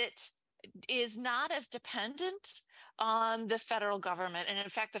 It is not as dependent on the federal government. And in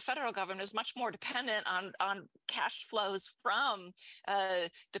fact, the federal government is much more dependent on cash flows from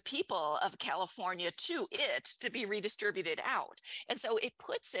the people of California to it to be redistributed out. And so it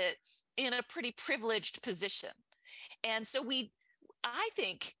puts it in a pretty privileged position. And so I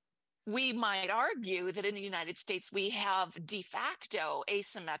think we might argue that in the United States, we have de facto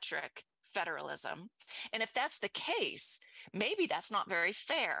asymmetric federalism. And if that's the case, maybe that's not very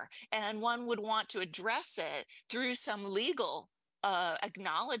fair. And one would want to address it through some legal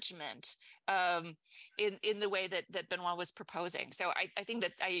acknowledgement in the way that Benoit was proposing. So I think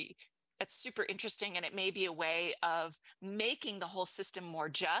that's super interesting, and it may be a way of making the whole system more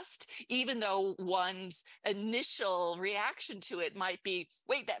just, even though one's initial reaction to it might be,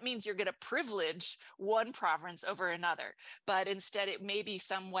 wait, that means you're going to privilege one province over another. But instead, it may be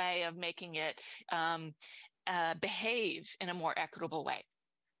some way of making it behave in a more equitable way.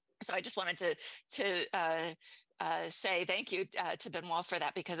 So I just wanted to say thank you to Benoit for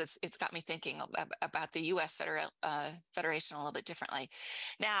that, because it's got me thinking about the U.S. Federation a little bit differently.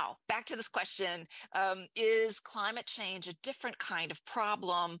 Now, back to this question, is climate change a different kind of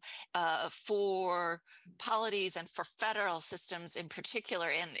problem for polities and for federal systems in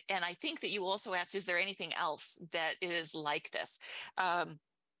particular? And I think that you also asked, is there anything else that is like this?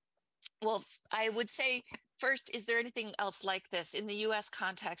 Well, I would say, first, is there anything else like this? In the US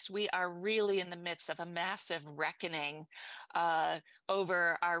context, we are really in the midst of a massive reckoning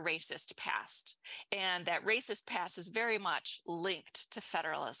over our racist past. And that racist past is very much linked to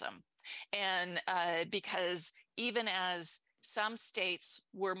federalism. And because even as some states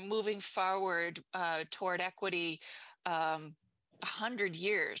were moving forward toward equity 100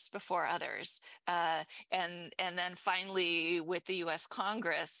 years before others. And then finally with the US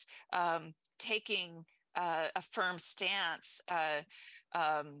Congress taking a firm stance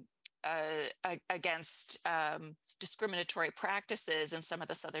against discriminatory practices in some of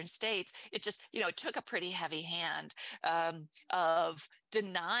the southern states, it just, it took a pretty heavy hand of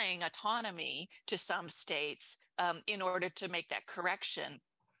denying autonomy to some states in order to make that correction.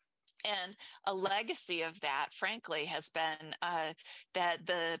 And a legacy of that, frankly, has been that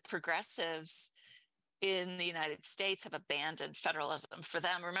the progressives in the United States have abandoned federalism. For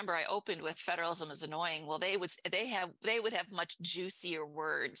them, remember, I opened with federalism is annoying. Well, they would have much juicier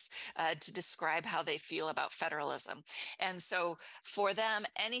words to describe how they feel about federalism. And so for them,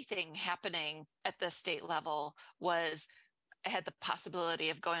 anything happening at the state level had the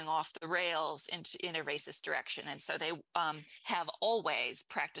possibility of going off the rails in a racist direction. And so they have always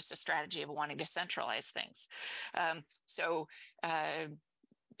practiced a strategy of wanting to centralize things.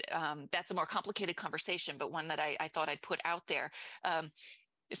 That's a more complicated conversation, but one that I thought I'd put out there.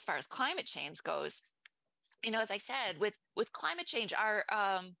 As far as climate change goes, as I said, with climate change, our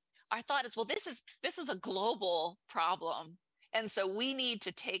thought is, well, this is a global problem. And so we need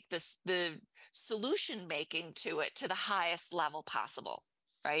to take the solution making to it to the highest level possible,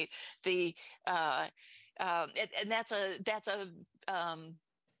 right? And that's a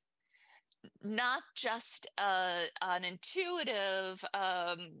not just an intuitive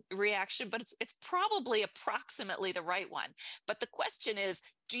reaction, but it's probably approximately the right one. But the question is,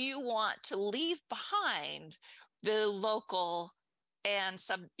 do you want to leave behind the local and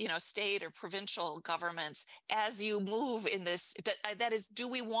state or provincial governments as you move in this? That is, do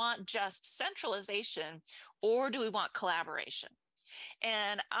we want just centralization or do we want collaboration?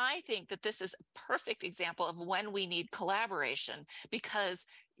 And I think that this is a perfect example of when we need collaboration, because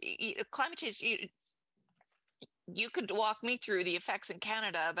climate change, you could walk me through the effects in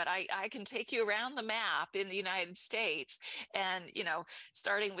Canada, but I can take you around the map in the United States. And,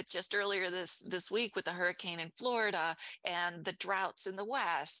 starting with just earlier this week with the hurricane in Florida and the droughts in the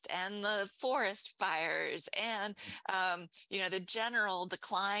West and the forest fires and, the general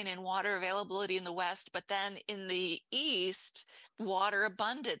decline in water availability in the West, but then in the East, water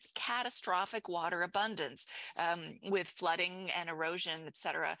abundance, catastrophic water abundance with flooding and erosion, et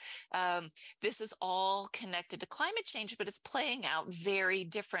cetera. This is all connected to climate change, but it's playing out very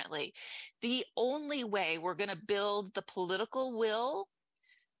differently. The only way we're going to build the political will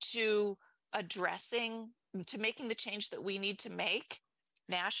to making the change that we need to make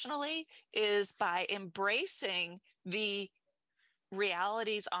nationally is by embracing the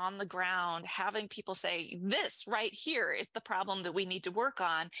realities on the ground, having people say, this right here is the problem that we need to work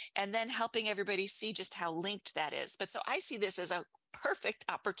on, and then helping everybody see just how linked that is. But so I see this as a perfect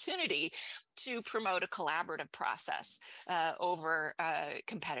opportunity to promote a collaborative process over a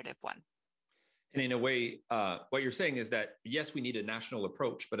competitive one. And in a way, what you're saying is that, yes, we need a national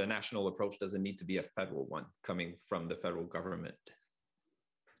approach, but a national approach doesn't need to be a federal one coming from the federal government.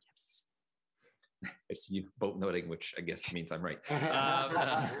 Yes. I see you both nodding, which I guess means I'm right.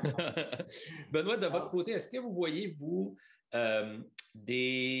 Benoît, de votre côté, est-ce que vous voyez, vous,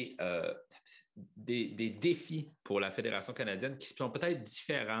 des défis pour la Fédération canadienne qui sont peut-être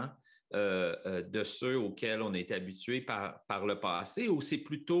différents de ceux auxquels on est habitué par le passé, ou c'est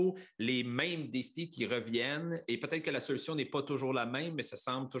plutôt les mêmes défis qui reviennent et peut-être que la solution n'est pas toujours la même, mais ça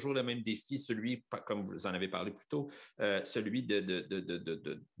semble toujours le même défi, celui, comme vous en avez parlé plus tôt, celui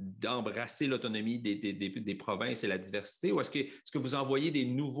d'embrasser l'autonomie des provinces et la diversité, ou est-ce que vous envoyez des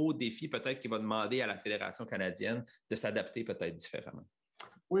nouveaux défis peut-être qui vont demander à la Fédération canadienne de s'adapter peut-être différemment?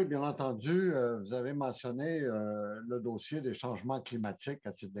 Oui, bien entendu, vous avez mentionné le dossier des changements climatiques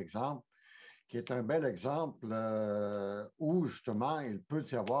à titre d'exemple, qui est un bel exemple où justement il peut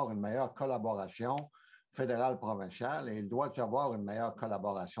y avoir une meilleure collaboration fédérale-provinciale et il doit y avoir une meilleure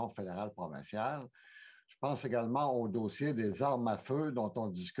collaboration fédérale-provinciale. Je pense également au dossier des armes à feu dont on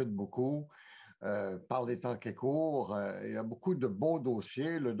discute beaucoup par les temps qui courent. Il y a beaucoup de beaux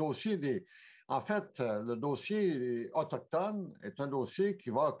dossiers. En fait, le dossier autochtone est un dossier qui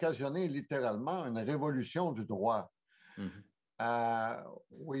va occasionner littéralement une révolution du droit. Mm-hmm.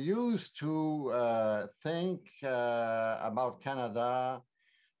 We used to think about Canada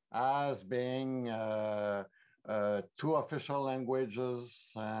as being two official languages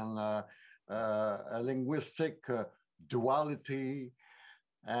and a linguistic duality,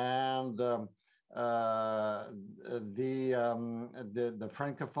 and the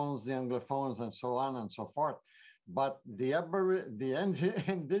francophones, the anglophones, and so on and so forth. But the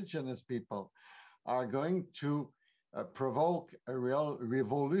indigenous people are going to provoke a real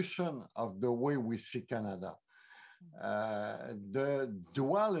revolution of the way we see Canada. The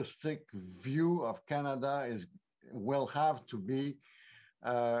dualistic view of Canada will have to be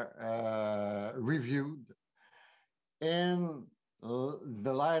reviewed in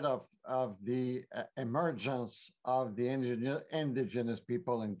the light of the emergence of the indigenous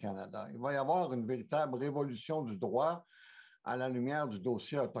people in Canada. Il va y avoir une véritable révolution du droit à la lumière du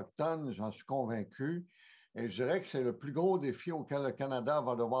dossier autochtone, j'en suis convaincu, et je dirais que c'est le plus gros défi auquel le Canada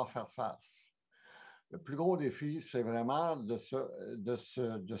va devoir faire face. Le plus gros défi, c'est vraiment de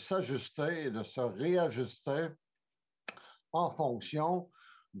s'ajuster et de se réajuster en fonction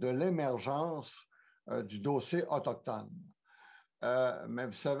de l'émergence du dossier autochtone. Mais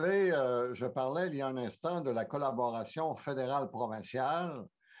vous savez, je parlais il y a un instant de la collaboration fédérale-provinciale.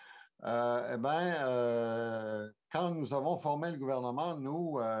 Quand nous avons formé le gouvernement,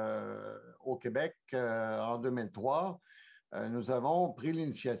 nous, au Québec, en 2003, nous avons pris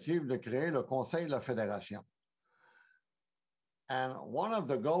l'initiative de créer le Conseil de la Fédération. And one of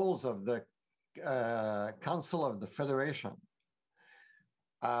the goals of the Council of the Federation,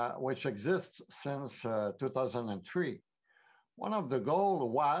 which exists since 2003, one of the goals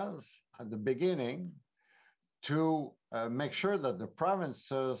was, at the beginning, to make sure that the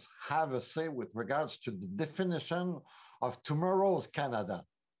provinces have a say with regards to the definition of tomorrow's Canada.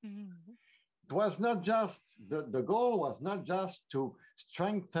 Mm-hmm. It was not just, the goal was not just to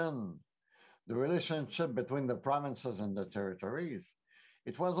strengthen the relationship between the provinces and the territories.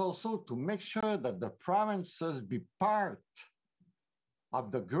 It was also to make sure that the provinces be part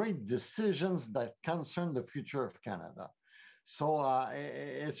of the great decisions that concern the future of Canada. So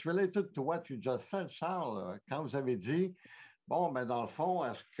it's related to what you just said, Charles. Quand vous avez dit, bon, ben dans le fond,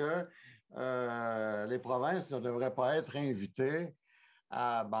 est-ce que les provinces ne devraient pas être invitées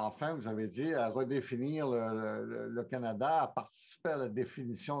à, ben enfin, vous avez dit, à redéfinir le Canada, à participer à la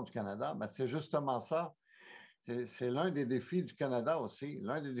définition du Canada? Ben c'est justement ça. C'est l'un des défis du Canada aussi.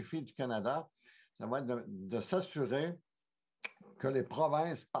 L'un des défis du Canada, ça va être de s'assurer que les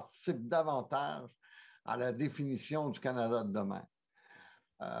provinces participent davantage à la définition du Canada de demain.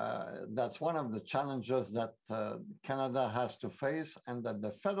 That's one of the challenges that Canada has to face and that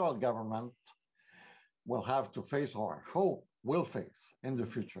the federal government will have to face or hope will face in the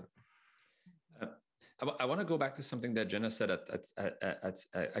future. I want to go back to something that Jenna said I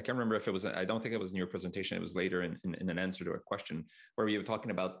can't remember if it was, I don't think it was in your presentation, it was later in an answer to a question where you were talking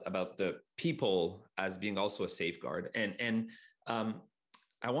about the people as being also a safeguard. And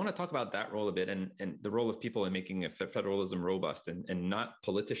I want to talk about that role a bit and the role of people in making federalism robust and not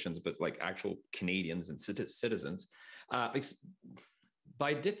politicians, but like actual Canadians and citizens.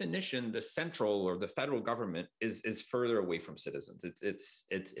 By definition, the central or the federal government is further away from citizens.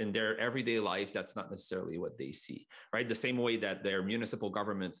 It's in their everyday life. That's not necessarily what they see, right? The same way that their municipal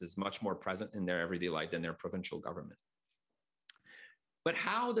governments is much more present in their everyday life than their provincial government. But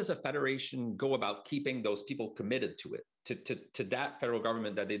how does a federation go about keeping those people committed to it, to that federal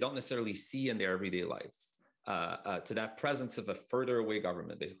government that they don't necessarily see in their everyday life, to that presence of a further away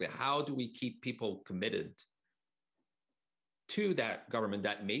government? Basically, how do we keep people committed to that government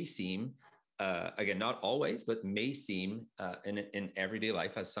that may seem, again, not always, but may seem in everyday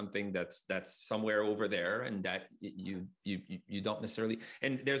life as something that's somewhere over there and that you don't necessarily,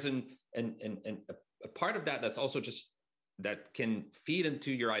 and there's a part of that that's also just that can feed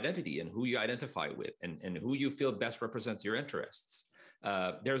into your identity and who you identify with and who you feel best represents your interests.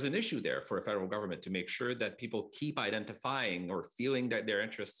 There's an issue there for a federal government to make sure that people keep identifying or feeling that their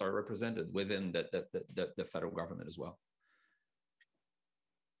interests are represented within the federal government as well.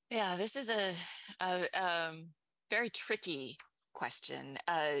 Yeah, this is a very tricky question,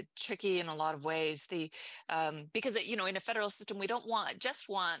 tricky in a lot of ways. Because in a federal system, we don't want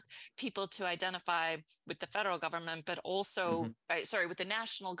people to identify with the federal government, but also, with the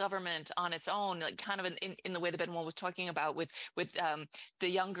national government on its own, like kind of in the way that Benoit was talking about with the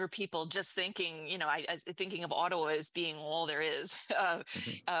younger people just thinking, thinking of Ottawa as being all there is.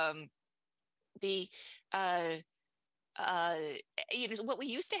 What we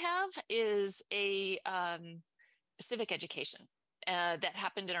used to have is a civic education that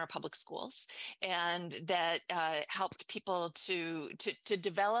happened in our public schools, and that helped people to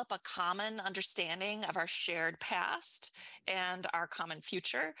develop a common understanding of our shared past and our common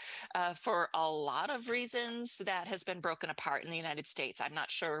future. For a lot of reasons, that has been broken apart in the United States. I'm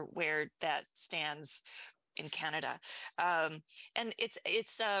not sure where that stands in Canada. And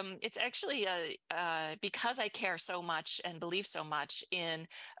it's actually because I care so much and believe so much in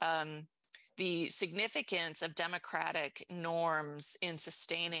the significance of democratic norms in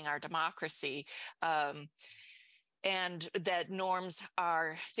sustaining our democracy, and that norms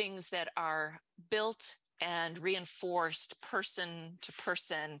are things that are built and reinforced person to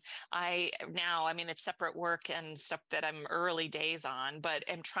person. It's separate work and stuff that I'm early days on, but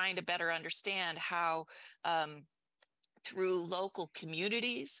I'm trying to better understand how through local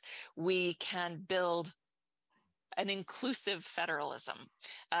communities we can build an inclusive federalism.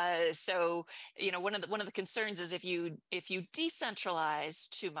 So, one of the concerns is if you decentralize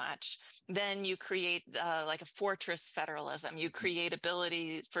too much, then you create like a fortress federalism. You create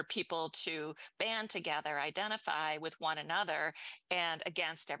ability for people to band together, identify with one another and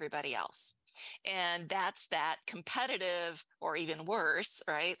against everybody else. And that's that competitive, or even worse,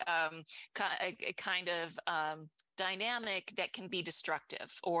 right? A kind of dynamic that can be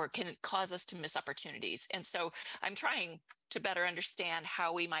destructive or can cause us to miss opportunities. And so I'm trying to better understand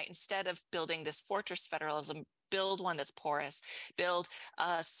how we might, instead of building this fortress federalism, build one that's porous, build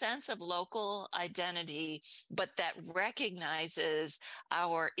a sense of local identity, but that recognizes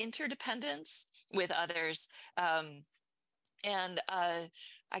our interdependence with others.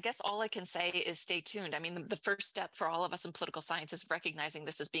 I guess all I can say is stay tuned. I mean, the first step for all of us in political science is recognizing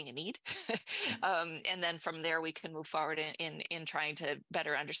this as being a need. And then from there, we can move forward in trying to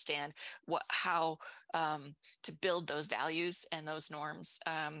better understand how to build those values and those norms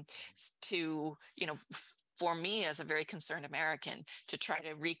to, for me as a very concerned American, to try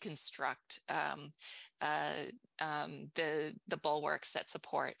to reconstruct the bulwarks that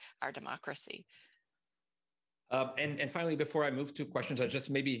support our democracy. And finally, before I move to questions, I just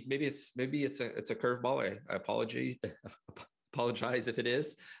maybe it's a curveball. I apologize if it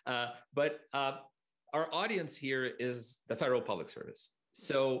is. But our audience here is the federal public service.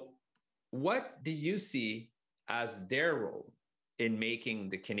 So, what do you see as their role in making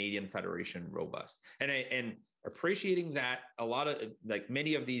the Canadian Federation robust? And appreciating that a lot of, like,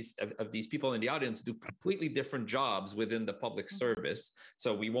 many of these people in the audience do completely different jobs within the public service.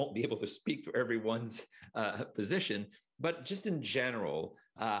 So we won't be able to speak to everyone's position, but just in general,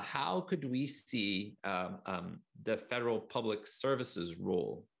 how could we see the federal public services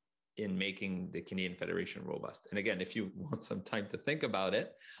role in making the Canadian Federation robust? And again, if you want some time to think about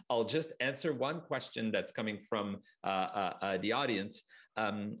it, I'll just answer one question that's coming from the audience.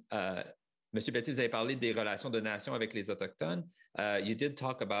 Monsieur Petit, vous avez parlé des relations de nation avec les autochtones. You did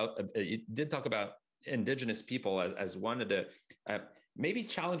talk about Indigenous people as one of the maybe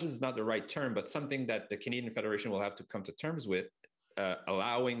challenges is not the right term, but something that the Canadian Federation will have to come to terms with,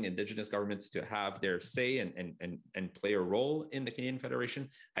 allowing Indigenous governments to have their say and play a role in the Canadian Federation.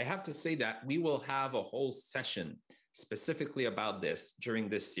 I have to say that we will have a whole session specifically about this during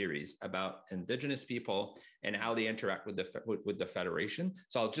this series, about Indigenous people and how they interact with the Federation.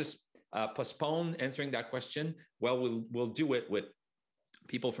 So I'll just postpone answering that question. Well, we'll do it with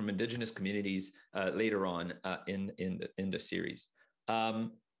people from Indigenous communities later on in the series.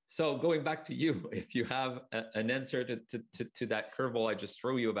 So going back to you, if you have an answer to that curveball I just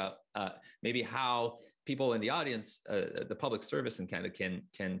threw you about maybe how people in the audience, the public service in Canada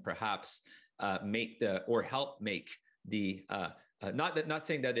can perhaps help make the not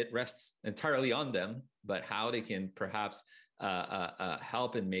saying that it rests entirely on them, but how they can perhaps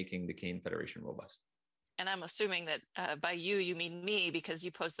help in making the Canadian Federation robust. And I'm assuming that by you mean me, because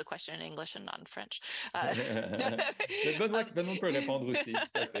you posed the question in English and not in French. Benoît peut répondre aussi, tout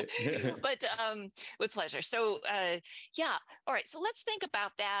à fait. But with pleasure. So yeah, all right. So let's think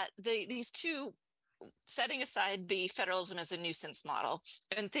about that. These two, setting aside the federalism as a nuisance model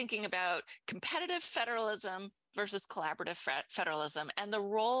and thinking about competitive federalism versus collaborative federalism, and the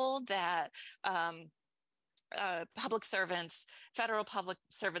role that federal public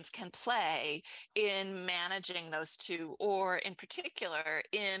servants can play in managing those two, or in particular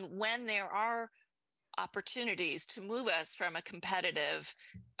in when there are opportunities to move us from a competitive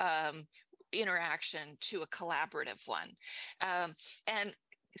interaction to a collaborative one. And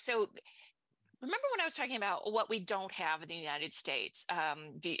so remember when I was talking about what we don't have in the United States,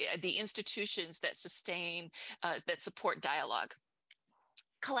 the institutions that that support dialogue.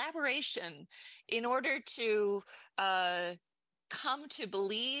 Collaboration, in order to come to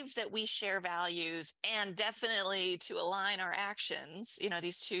believe that we share values and definitely to align our actions,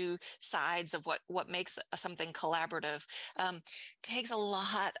 these two sides of what makes something collaborative, takes a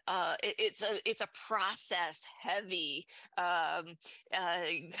lot. It's a process heavy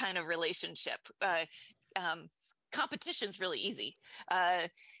kind of relationship. Competition's really easy.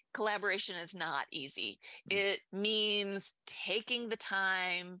 Collaboration is not easy. It means taking the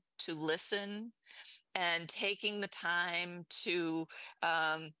time to listen and taking the time to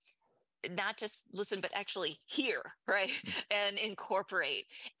not just listen, but actually hear, right? And incorporate.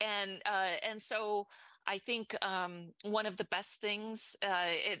 And so I think one of the best things,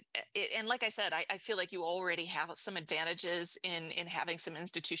 and like I said, I feel like you already have some advantages in having some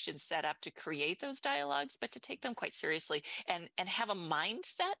institutions set up to create those dialogues, but to take them quite seriously and have a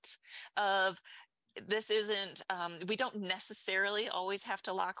mindset of this isn't, we don't necessarily always have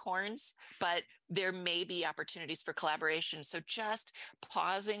to lock horns, but there may be opportunities for collaboration. So just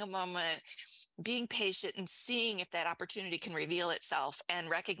pausing a moment, being patient and seeing if that opportunity can reveal itself, and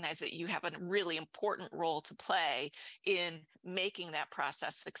recognize that you have a really important role to play in making that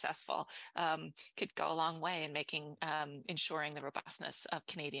process successful, could go a long way in making, ensuring the robustness of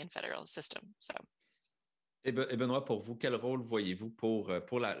Canadian federal system. So. Et Benoît, pour vous, quel rôle voyez-vous pour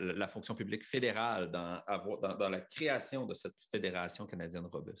la fonction publique fédérale dans la création de cette fédération canadienne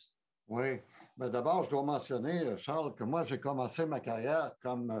robuste? Oui, mais d'abord, je dois mentionner, Charles, que moi, j'ai commencé ma carrière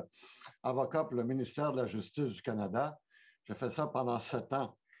comme avocat pour le ministère de la Justice du Canada. J'ai fait ça pendant 7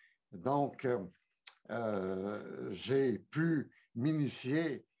 ans. Donc, j'ai pu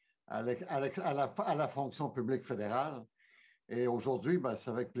m'initier à la fonction publique fédérale. Et aujourd'hui, ben,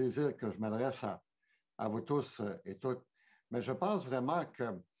 c'est avec plaisir que je m'adresse à vous tous et toutes. Mais je pense vraiment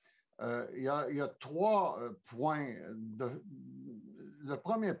qu'il y a 3 points. Le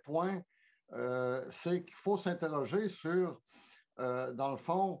premier point, c'est qu'il faut s'interroger sur, dans le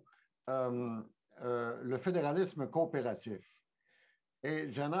fond, le fédéralisme coopératif.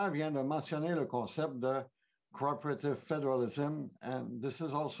 Et Jenna vient de mentionner le concept de cooperative federalism, and this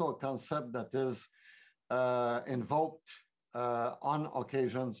is also a concept that is invoked on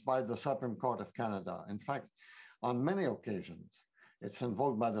occasions by the Supreme Court of Canada. In fact, on many occasions, it's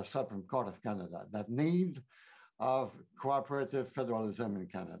invoked by the Supreme Court of Canada, that need of cooperative federalism in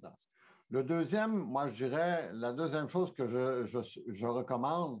Canada. Le deuxième, moi je dirais, la deuxième chose que je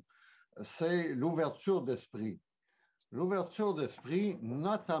recommande, c'est l'ouverture d'esprit. L'ouverture d'esprit,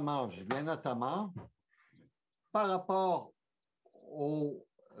 notamment, je dis bien notamment, par rapport aux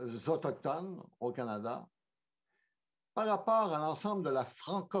Autochtones au Canada, par rapport à l'ensemble de la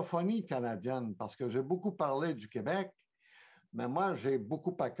francophonie canadienne, parce que j'ai beaucoup parlé du Québec, mais moi, j'ai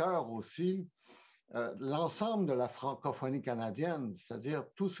beaucoup à cœur aussi l'ensemble de la francophonie canadienne, c'est-à-dire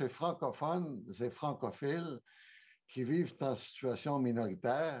tous ces francophones et francophiles qui vivent en situation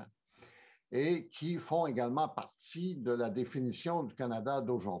minoritaire et qui font également partie de la définition du Canada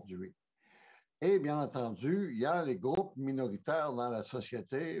d'aujourd'hui. Et bien entendu, il y a les groupes minoritaires dans la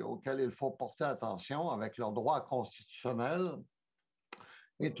société auxquels il faut porter attention avec leurs droits constitutionnels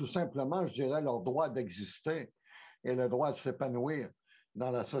et tout simplement, je dirais, leur droit d'exister et le droit de s'épanouir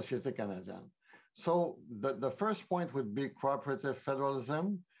dans la société canadienne. So the first point would be cooperative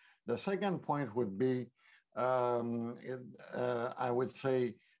federalism. The second point would be, I would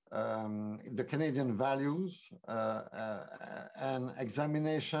say, the Canadian values, an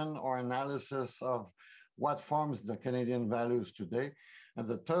examination or analysis of what forms the Canadian values today. And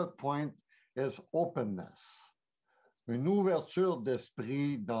the third point is openness. Une ouverture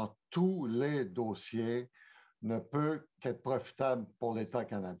d'esprit dans tous les dossiers ne peut qu'être profitable pour l'État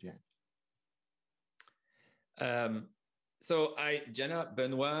canadien. Jenna,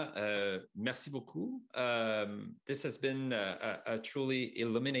 Benoit, merci beaucoup. This has been a truly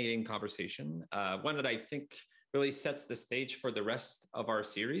illuminating conversation, one that I think really sets the stage for the rest of our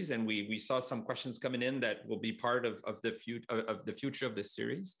series. And we saw some questions coming in that will be part of the future of this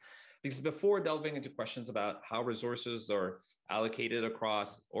series. Because before delving into questions about how resources are allocated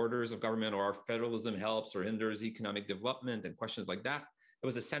across orders of government, or how federalism helps or hinders economic development and questions like that, it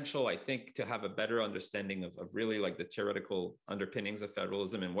was essential, I think, to have a better understanding of really like the theoretical underpinnings of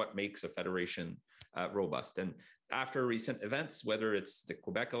federalism and what makes a federation robust. And after recent events, whether it's the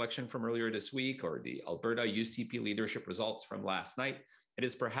Quebec election from earlier this week or the Alberta UCP leadership results from last night, it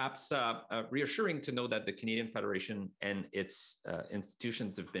is perhaps reassuring to know that the Canadian Federation and its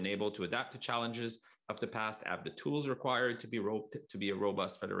institutions have been able to adapt to challenges of the past, have the tools required to be a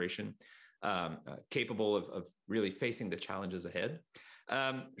robust federation, capable of really facing the challenges ahead.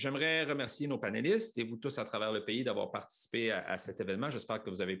 J'aimerais remercier nos panélistes et vous tous à travers le pays d'avoir participé à cet événement. J'espère que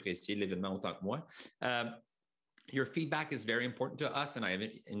vous avez apprécié l'événement autant que moi. Your feedback is very important to us, and I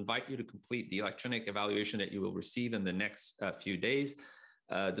invite you to complete the electronic evaluation that you will receive in the next few days.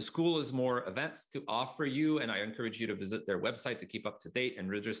 The school has more events to offer you, and I encourage you to visit their website to keep up to date and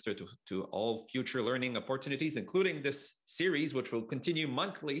register to all future learning opportunities, including this series, which will continue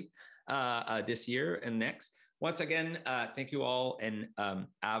monthly this year and next. Once again, thank you all, and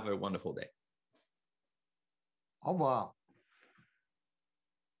have a wonderful day. Au revoir.